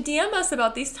saying to DM us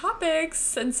about these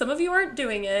topics, and some of you aren't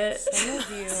doing it. Some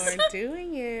of you aren't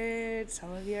doing it.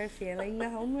 Some of you are failing the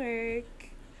homework.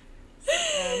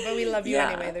 But we love you Yeah.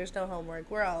 anyway. There's no homework.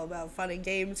 We're all about fun and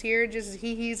games here, just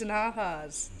hee-hees and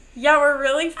ha-has. Yeah, we're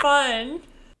really fun.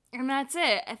 And that's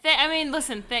it.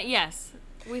 Listen, yes.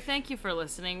 We thank you for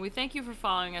listening. We thank you for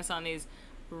following us on these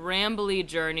rambly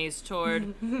journeys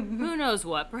toward who knows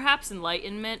what. Perhaps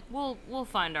enlightenment. We'll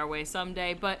find our way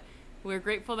someday, but we're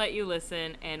grateful that you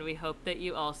listen, and we hope that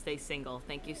you all stay single.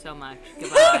 Thank you so much.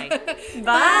 Goodbye.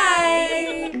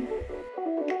 Bye.